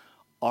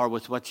or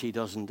with which he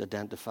doesn't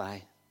identify.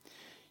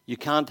 You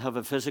can't have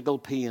a physical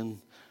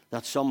pain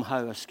that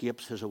somehow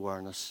escapes his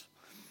awareness.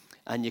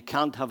 And you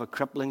can't have a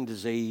crippling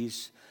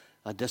disease,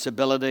 a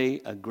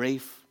disability, a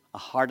grief, a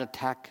heart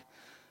attack,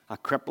 a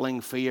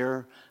crippling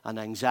fear, an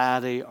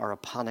anxiety, or a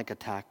panic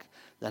attack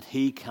that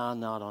he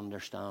cannot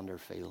understand or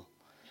feel.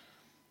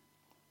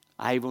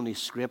 I've only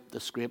scraped the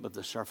scrape of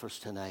the surface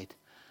tonight,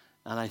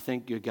 and I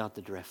think you got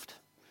the drift.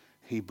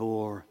 He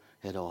bore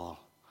it all.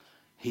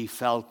 He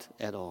felt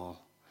it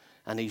all.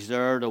 And he's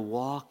there to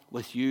walk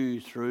with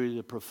you through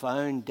the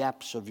profound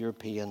depths of your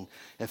pain,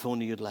 if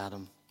only you'd let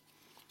him.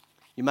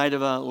 You might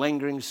have a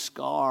lingering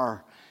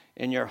scar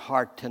in your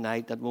heart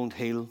tonight that won't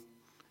heal.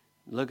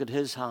 Look at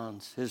his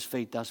hands, his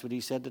feet. That's what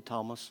he said to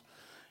Thomas.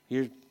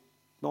 Go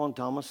on,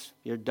 Thomas.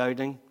 You're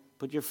doubting.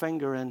 Put your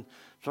finger in.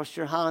 Thrust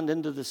your hand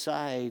into the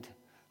side.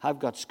 I've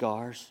got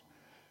scars.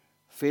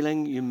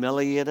 Feeling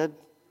humiliated.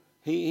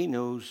 He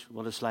knows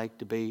what it's like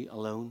to be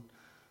alone.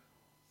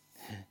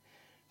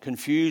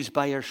 Confused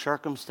by your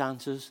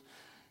circumstances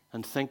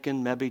and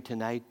thinking maybe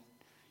tonight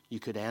you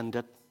could end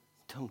it.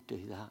 Don't do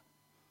that.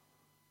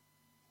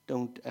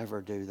 Don't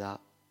ever do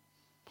that.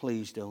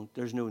 Please don't.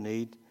 There's no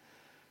need.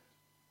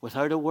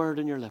 Without a word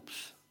in your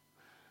lips,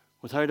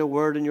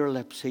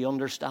 he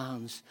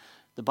understands.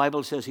 The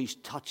Bible says he's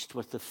touched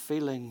with the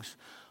feelings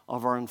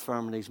of our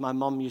infirmities. My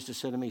mum used to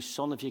say to me,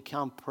 son, if you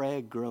can't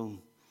pray, groan.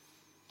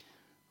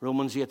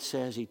 Romans 8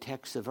 says he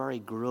takes the very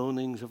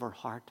groanings of our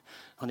heart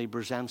and he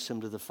presents them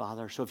to the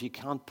Father. So if you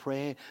can't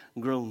pray,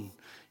 groan.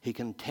 He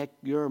can take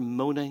your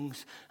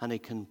moanings and he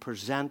can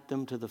present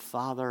them to the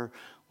Father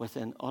with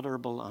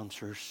unutterable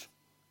answers.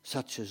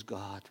 Such is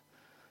God.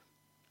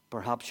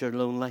 Perhaps you're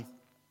lonely,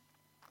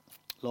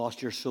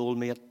 lost your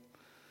soulmate.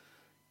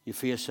 You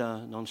face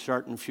an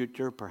uncertain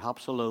future,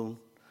 perhaps alone.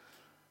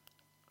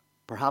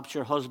 Perhaps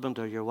your husband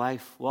or your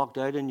wife walked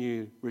out on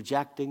you,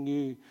 rejecting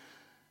you,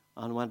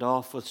 and went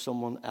off with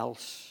someone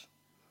else.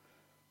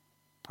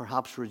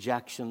 Perhaps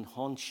rejection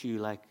haunts you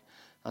like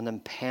an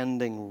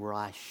impending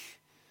rash.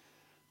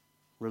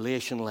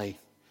 Relationally,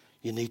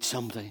 you need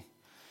something.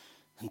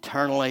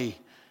 Internally,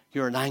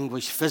 you're in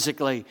anguish.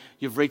 Physically,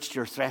 you've reached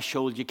your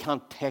threshold. You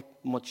can't take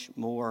much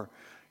more.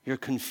 You're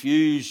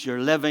confused.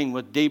 You're living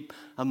with deep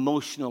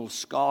emotional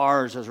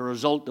scars as a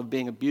result of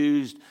being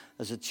abused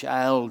as a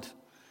child.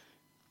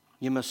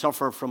 You may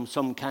suffer from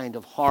some kind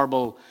of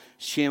horrible,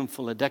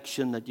 shameful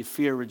addiction that you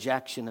fear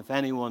rejection if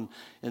anyone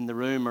in the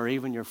room or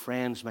even your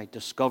friends might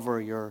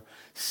discover your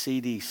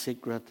seedy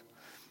secret.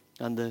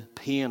 And the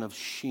pain of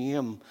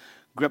shame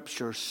grips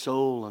your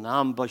soul and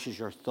ambushes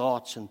your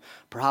thoughts, and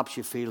perhaps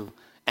you feel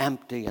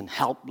empty and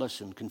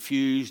helpless and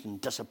confused and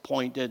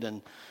disappointed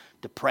and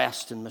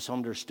depressed and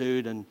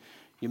misunderstood and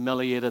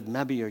humiliated.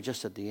 Maybe you're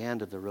just at the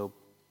end of the rope.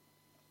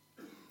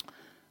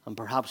 And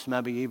perhaps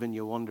maybe even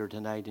you wonder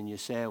tonight and you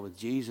say with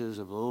Jesus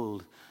of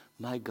old,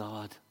 my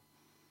God,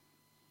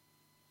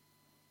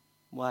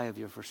 why have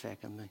you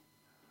forsaken me?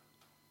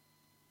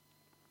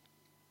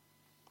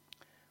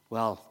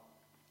 Well,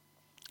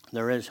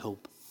 there is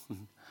hope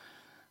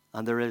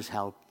and there is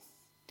help.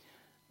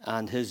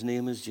 And his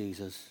name is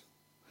Jesus.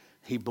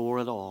 He bore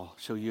it all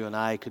so you and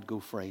I could go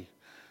free.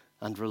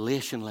 And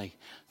relationally,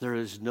 there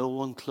is no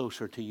one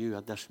closer to you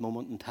at this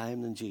moment in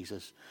time than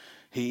Jesus.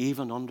 He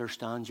even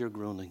understands your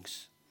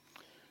groanings.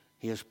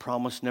 He has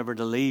promised never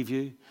to leave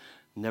you,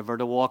 never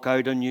to walk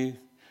out on you.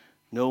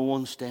 No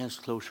one stands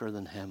closer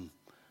than him.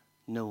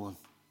 No one.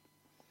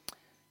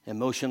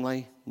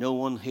 Emotionally, no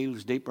one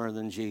heals deeper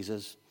than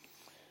Jesus.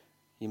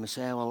 You may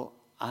say, well,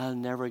 I'll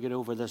never get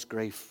over this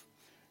grief.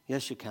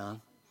 Yes, you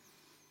can.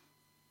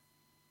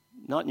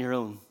 Not on your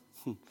own,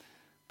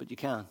 but you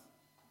can.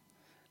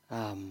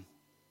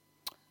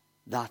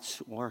 That's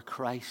where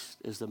Christ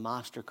is the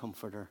master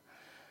comforter,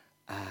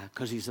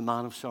 because he's the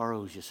man of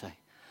sorrows, you see.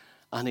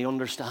 And he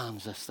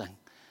understands this thing.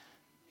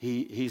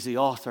 He's the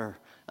author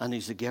and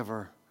he's the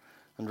giver.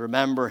 And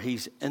remember,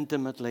 he's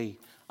intimately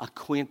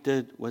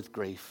acquainted with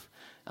grief.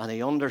 And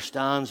he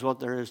understands what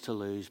there is to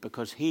lose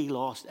because he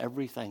lost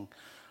everything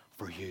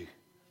for you.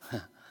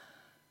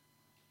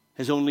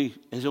 His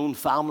own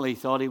family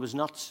thought he was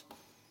nuts.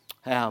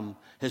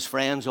 His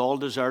friends all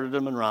deserted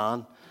him and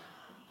ran.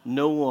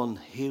 No one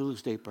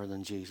heals deeper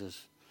than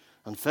Jesus.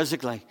 And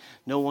physically,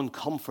 no one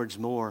comforts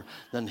more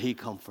than he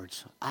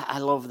comforts. I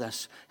love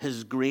this.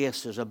 His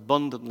grace is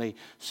abundantly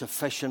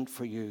sufficient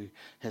for you.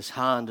 His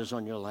hand is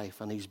on your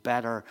life, and he's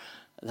better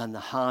than the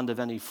hand of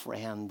any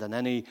friend, than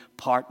any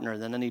partner,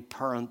 than any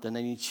parent, than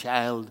any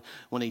child.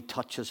 When he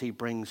touches, he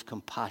brings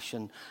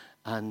compassion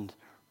and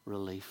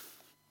relief.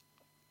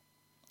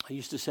 I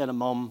used to say to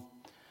Mum,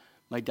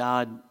 my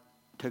dad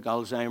took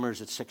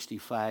Alzheimer's at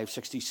 65,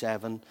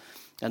 67,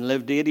 and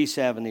lived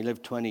 87. He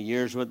lived 20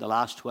 years with it. The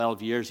last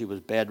 12 years he was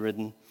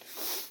bedridden.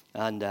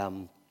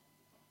 And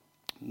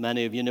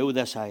many of you know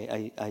this.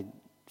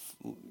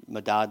 My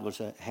dad was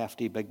a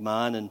hefty big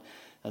man,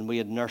 and we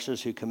had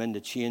nurses who come in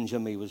to change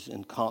him. He was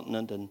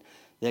incontinent, and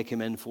they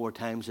came in 4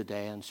 times a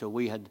day. And so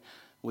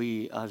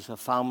we as a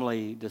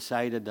family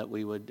decided that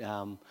we would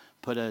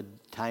put a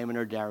time in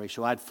our diary.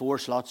 So I had 4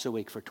 slots a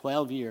week for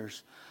 12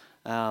 years.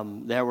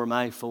 There were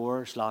my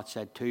 4 slots. I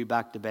had 2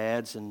 back to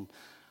beds, and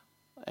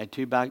I had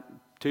 2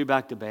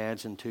 back to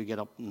beds and 2 get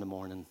up in the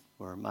morning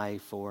were my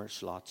 4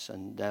 slots.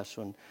 And that's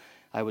when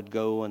I would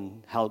go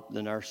and help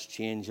the nurse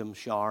change him,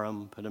 shower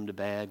him, put him to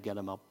bed, get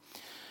him up.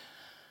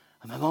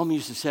 And my mum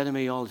used to say to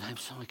me all the time,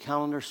 "Son, I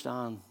can't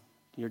understand.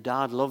 Your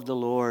dad loved the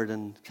Lord,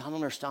 and can't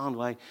understand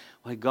why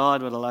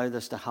God would allow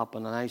this to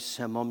happen." And I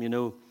said, "Mum, you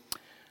know,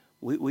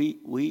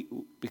 we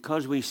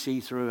because we see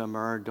through a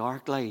mirror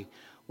darkly,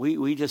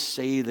 we just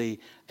see the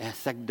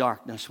thick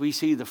darkness. We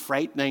see the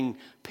frightening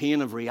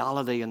pain of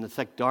reality in the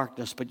thick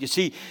darkness. But you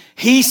see,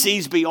 he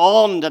sees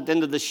beyond it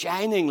into the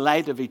shining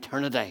light of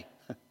eternity."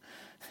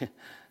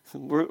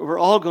 We're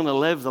all going to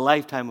live the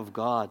lifetime of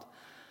God.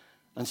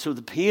 And so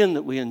the pain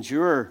that we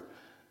endure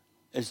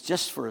is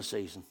just for a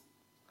season.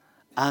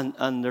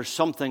 And there's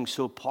something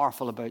so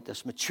powerful about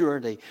this: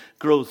 maturity,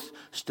 growth,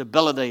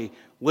 stability,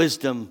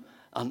 wisdom,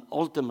 and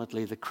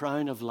ultimately the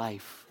crown of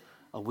life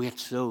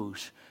awaits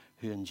those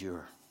who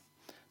endure.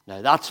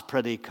 Now that's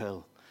pretty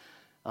cool.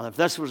 And if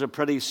this was a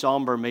pretty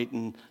somber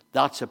meeting,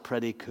 that's a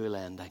pretty cool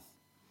ending.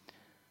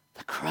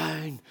 The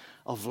crown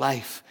of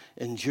life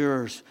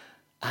endures,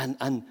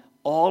 and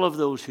all of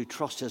those who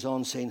trust his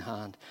unseen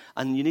hand.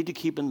 And you need to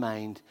keep in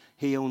mind,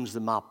 he owns the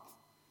map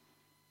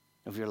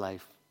of your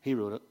life. He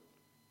wrote it.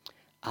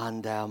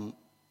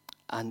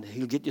 And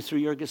he'll get you through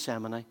your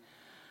Gethsemane.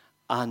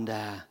 And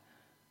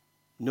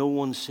no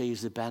one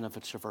sees the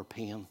benefits of our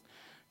pain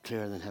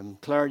clearer than him.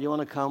 Claire, you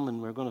want to come?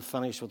 And we're going to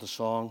finish with a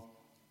song.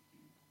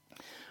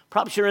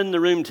 Perhaps you're in the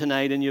room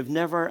tonight and you've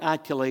never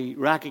actually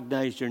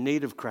recognized your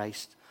need of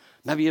Christ.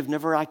 Maybe you've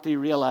never actually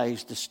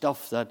realized the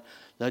stuff that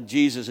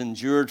Jesus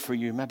endured for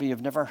you. Maybe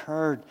you've never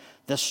heard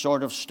this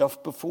sort of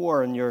stuff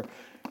before, and your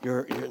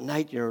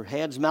your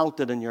head's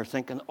melted and you're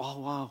thinking, "Oh,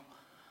 wow."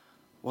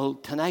 Well,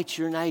 tonight's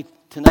your night.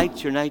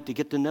 Tonight's your night to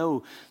get to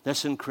know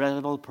this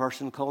incredible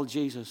person called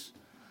Jesus,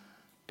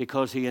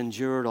 because he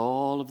endured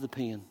all of the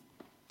pain.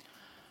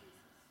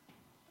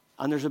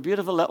 And there's a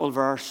beautiful little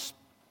verse.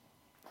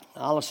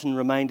 Alison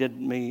reminded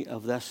me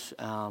of this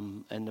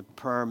in the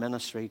prayer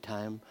ministry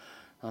time.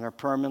 And our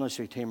prayer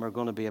ministry team are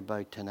going to be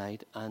about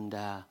tonight. And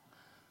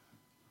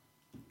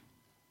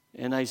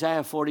in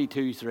Isaiah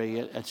 42:3,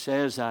 it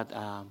says that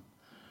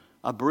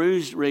a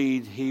bruised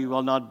reed he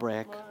will not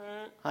break.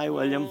 Hi,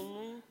 William.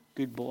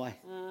 Good boy.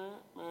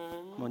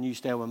 Come on, you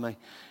stay with me.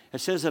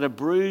 It says that a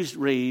bruised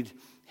reed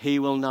he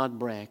will not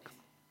break.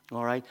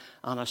 All right?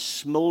 And a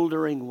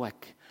smoldering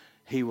wick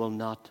he will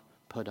not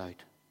put out.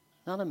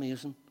 Isn't that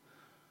amazing?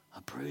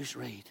 A bruised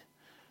reed.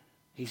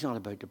 He's not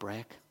about to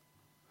break.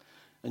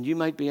 And you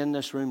might be in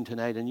this room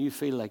tonight and you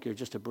feel like you're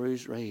just a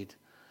bruised reed.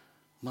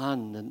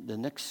 Man, the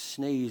next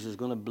sneeze is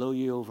going to blow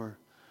you over.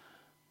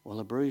 Well,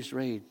 a bruised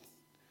reed,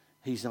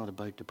 he's not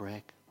about to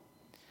break.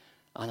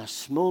 And a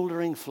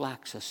smoldering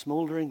flax, a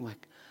smoldering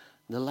wick,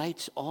 the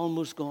light's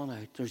almost gone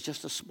out. There's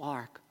just a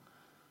spark.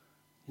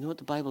 You know what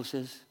the Bible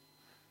says?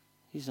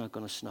 He's not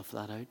going to snuff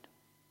that out.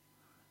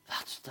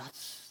 That's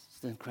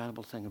the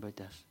incredible thing about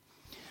this.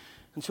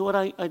 And so what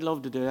I'd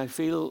love to do, I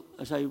feel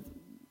as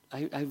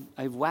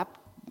I've wept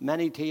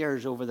many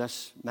tears over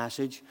this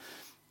message,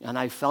 and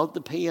I felt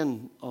the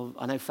pain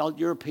and I felt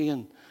your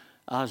pain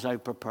as I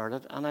prepared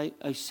it, and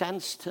I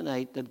sense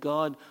tonight that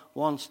God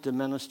wants to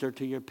minister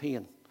to your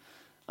pain.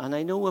 And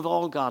I know we've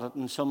all got it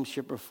in some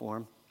shape or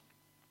form.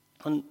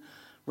 And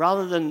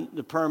rather than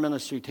the prayer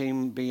ministry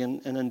team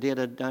being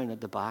inundated down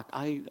at the back,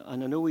 and I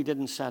know we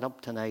didn't set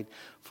up tonight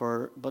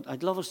but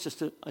I'd love us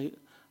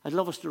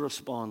to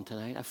respond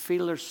tonight. I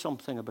feel there's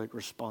something about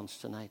response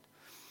tonight.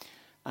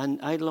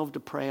 And I'd love to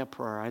pray a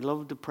prayer. I'd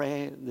love to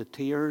pray the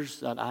tears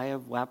that I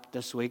have wept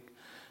this week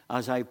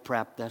as I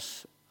prepped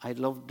this. I'd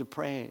love to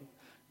pray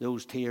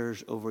those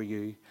tears over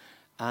you.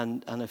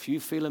 And if you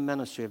feel a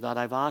ministry of that,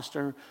 I've asked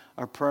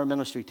our prayer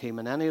ministry team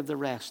and any of the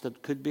rest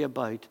that could be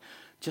about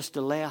just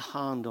to lay a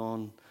hand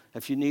on.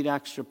 If you need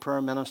extra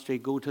prayer ministry,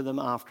 go to them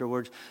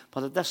afterwards.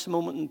 But at this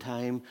moment in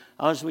time,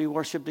 as we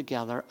worship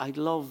together, I'd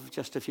love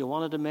just if you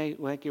wanted to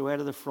make your way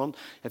to the front,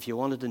 if you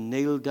wanted to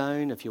kneel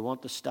down, if you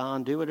want to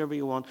stand, do whatever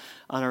you want.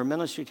 And our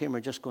ministry team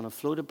are just going to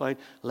float about,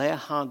 lay a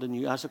hand on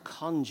you as a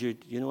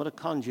conduit. You know what a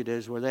conduit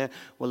is, where they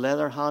will lay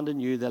their hand on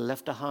you, they'll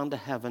lift a hand to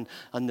heaven,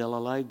 and they'll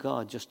allow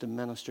God just to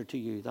minister to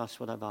you. That's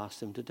what I've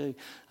asked them to do.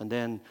 And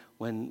then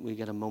when we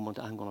get a moment,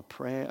 I'm going to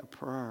pray a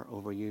prayer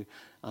over you.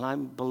 And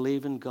I'm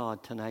believing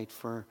God tonight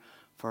for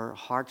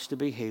hearts to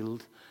be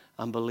healed.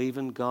 I'm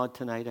believing God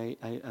tonight.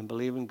 I'm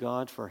believing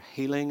God for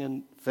healing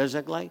and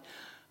physically,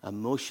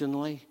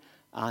 emotionally,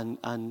 and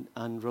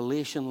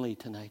relationally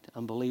tonight.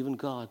 I'm believing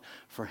God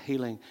for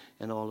healing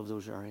in all of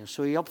those areas.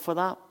 So are you up for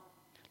that?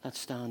 Let's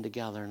stand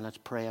together and let's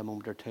pray a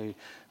moment or two,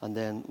 and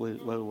then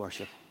we'll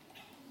worship.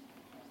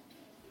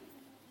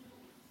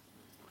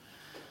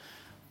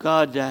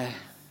 God,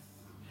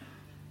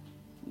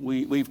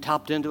 we've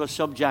tapped into a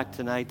subject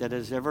tonight that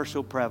is ever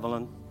so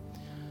prevalent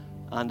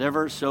and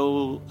ever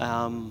so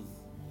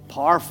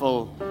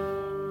powerful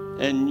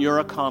in your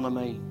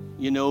economy.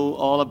 You know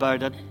all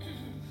about it.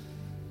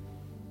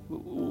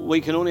 We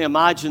can only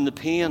imagine the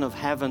pain of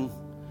heaven.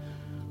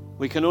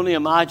 We can only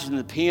imagine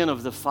the pain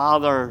of the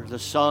Father, the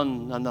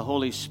Son, and the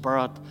Holy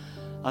Spirit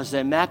as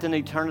they met in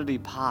eternity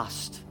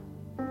past.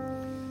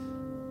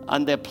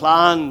 And they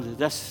planned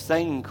this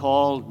thing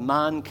called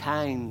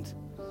mankind.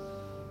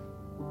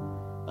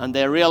 And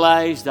they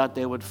realized that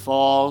they would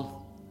fall.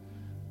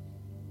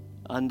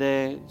 And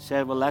they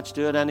said, well, let's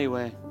do it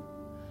anyway.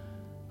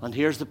 And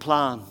here's the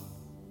plan.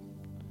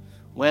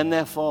 When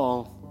they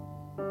fall,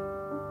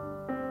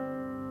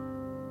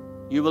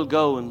 you will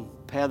go and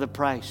pay the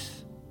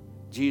price.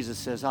 Jesus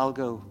says, I'll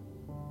go.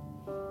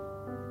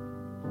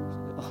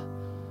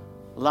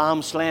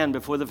 Lamb slain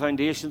before the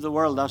foundation of the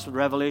world. That's what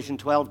Revelation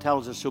 12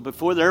 tells us. So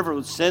before there ever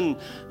was sin,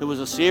 there was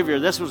a Savior.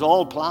 This was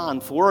all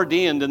planned,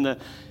 foreordained in the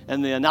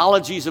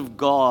analogies of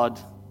God.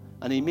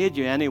 And He made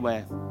you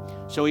anyway.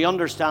 So He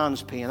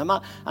understands pain. And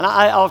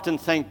I often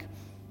think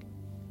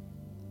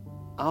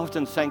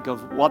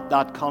of what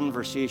that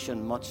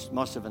conversation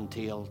must have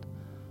entailed.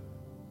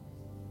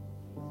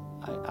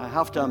 I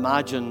have to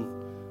imagine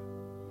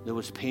there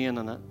was pain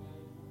in it.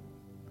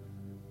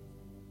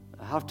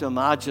 I have to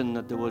imagine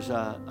that there was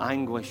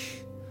anguish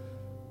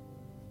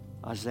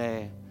as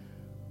they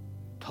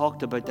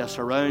talked about this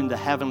around the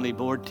heavenly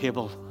board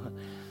table.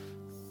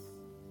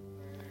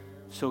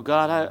 So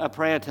God, I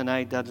pray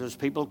tonight that as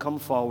people come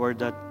forward,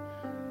 that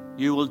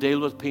you will deal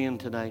with pain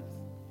tonight.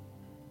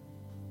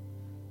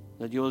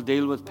 That you will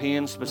deal with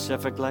pain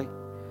specifically.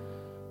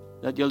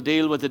 That you'll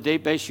deal with the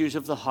deep issues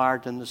of the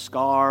heart and the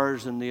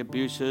scars and the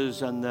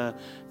abuses and the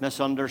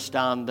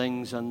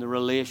misunderstandings and the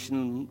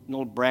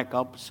relational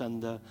breakups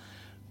and the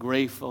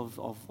grief of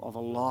a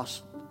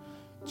lost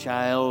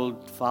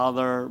child,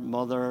 father,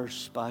 mother,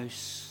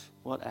 spouse,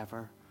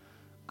 whatever.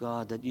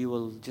 God, that you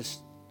will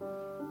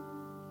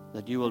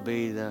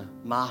be the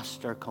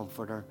master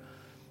comforter,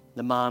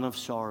 the man of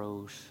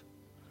sorrows,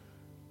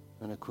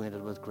 and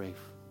acquainted with grief.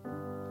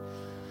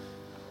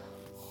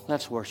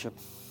 Let's worship.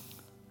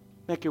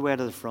 Make your way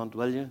to the front,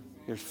 will you?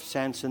 You're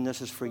sensing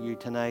this is for you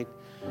tonight.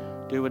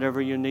 Do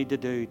whatever you need to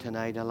do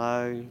tonight.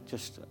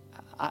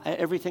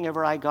 Everything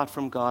ever I got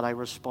from God, I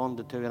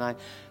responded to. And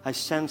I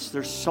sense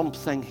there's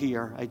something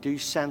here. I do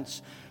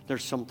sense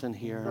there's something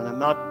here. And I'm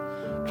not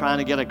trying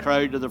to get a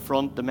crowd to the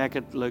front to make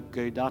it look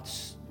good.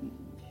 That's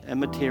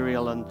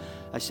immaterial. And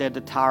I said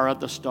to Tara at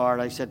the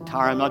start, I said,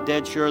 Tara, I'm not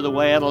dead sure the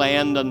way it'll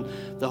end, and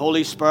the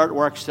Holy Spirit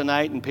works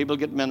tonight and people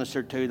get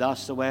ministered to.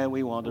 That's the way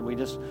we want it.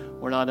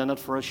 We're not in it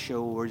for a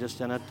show. We're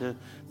just in it to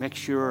make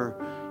sure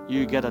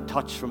you get a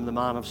touch from the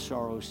man of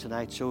sorrows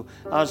tonight. So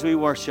as we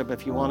worship,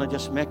 if you want to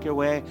just make your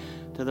way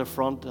to the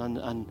front,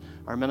 and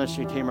our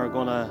ministry team are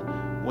going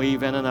to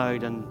weave in and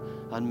out and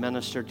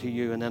minister to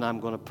you, and then I'm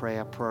going to pray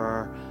a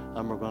prayer,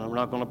 and we're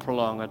not going to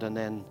prolong it, and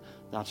then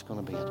that's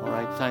going to be it. All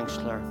right, thanks,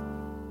 Claire.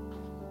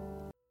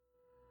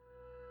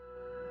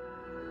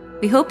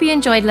 We hope you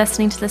enjoyed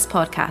listening to this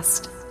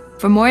podcast.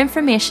 For more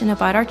information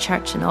about our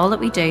church and all that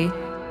we do,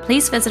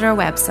 please visit our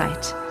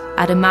website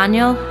at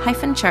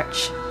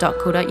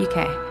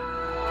emmanuel-church.co.uk.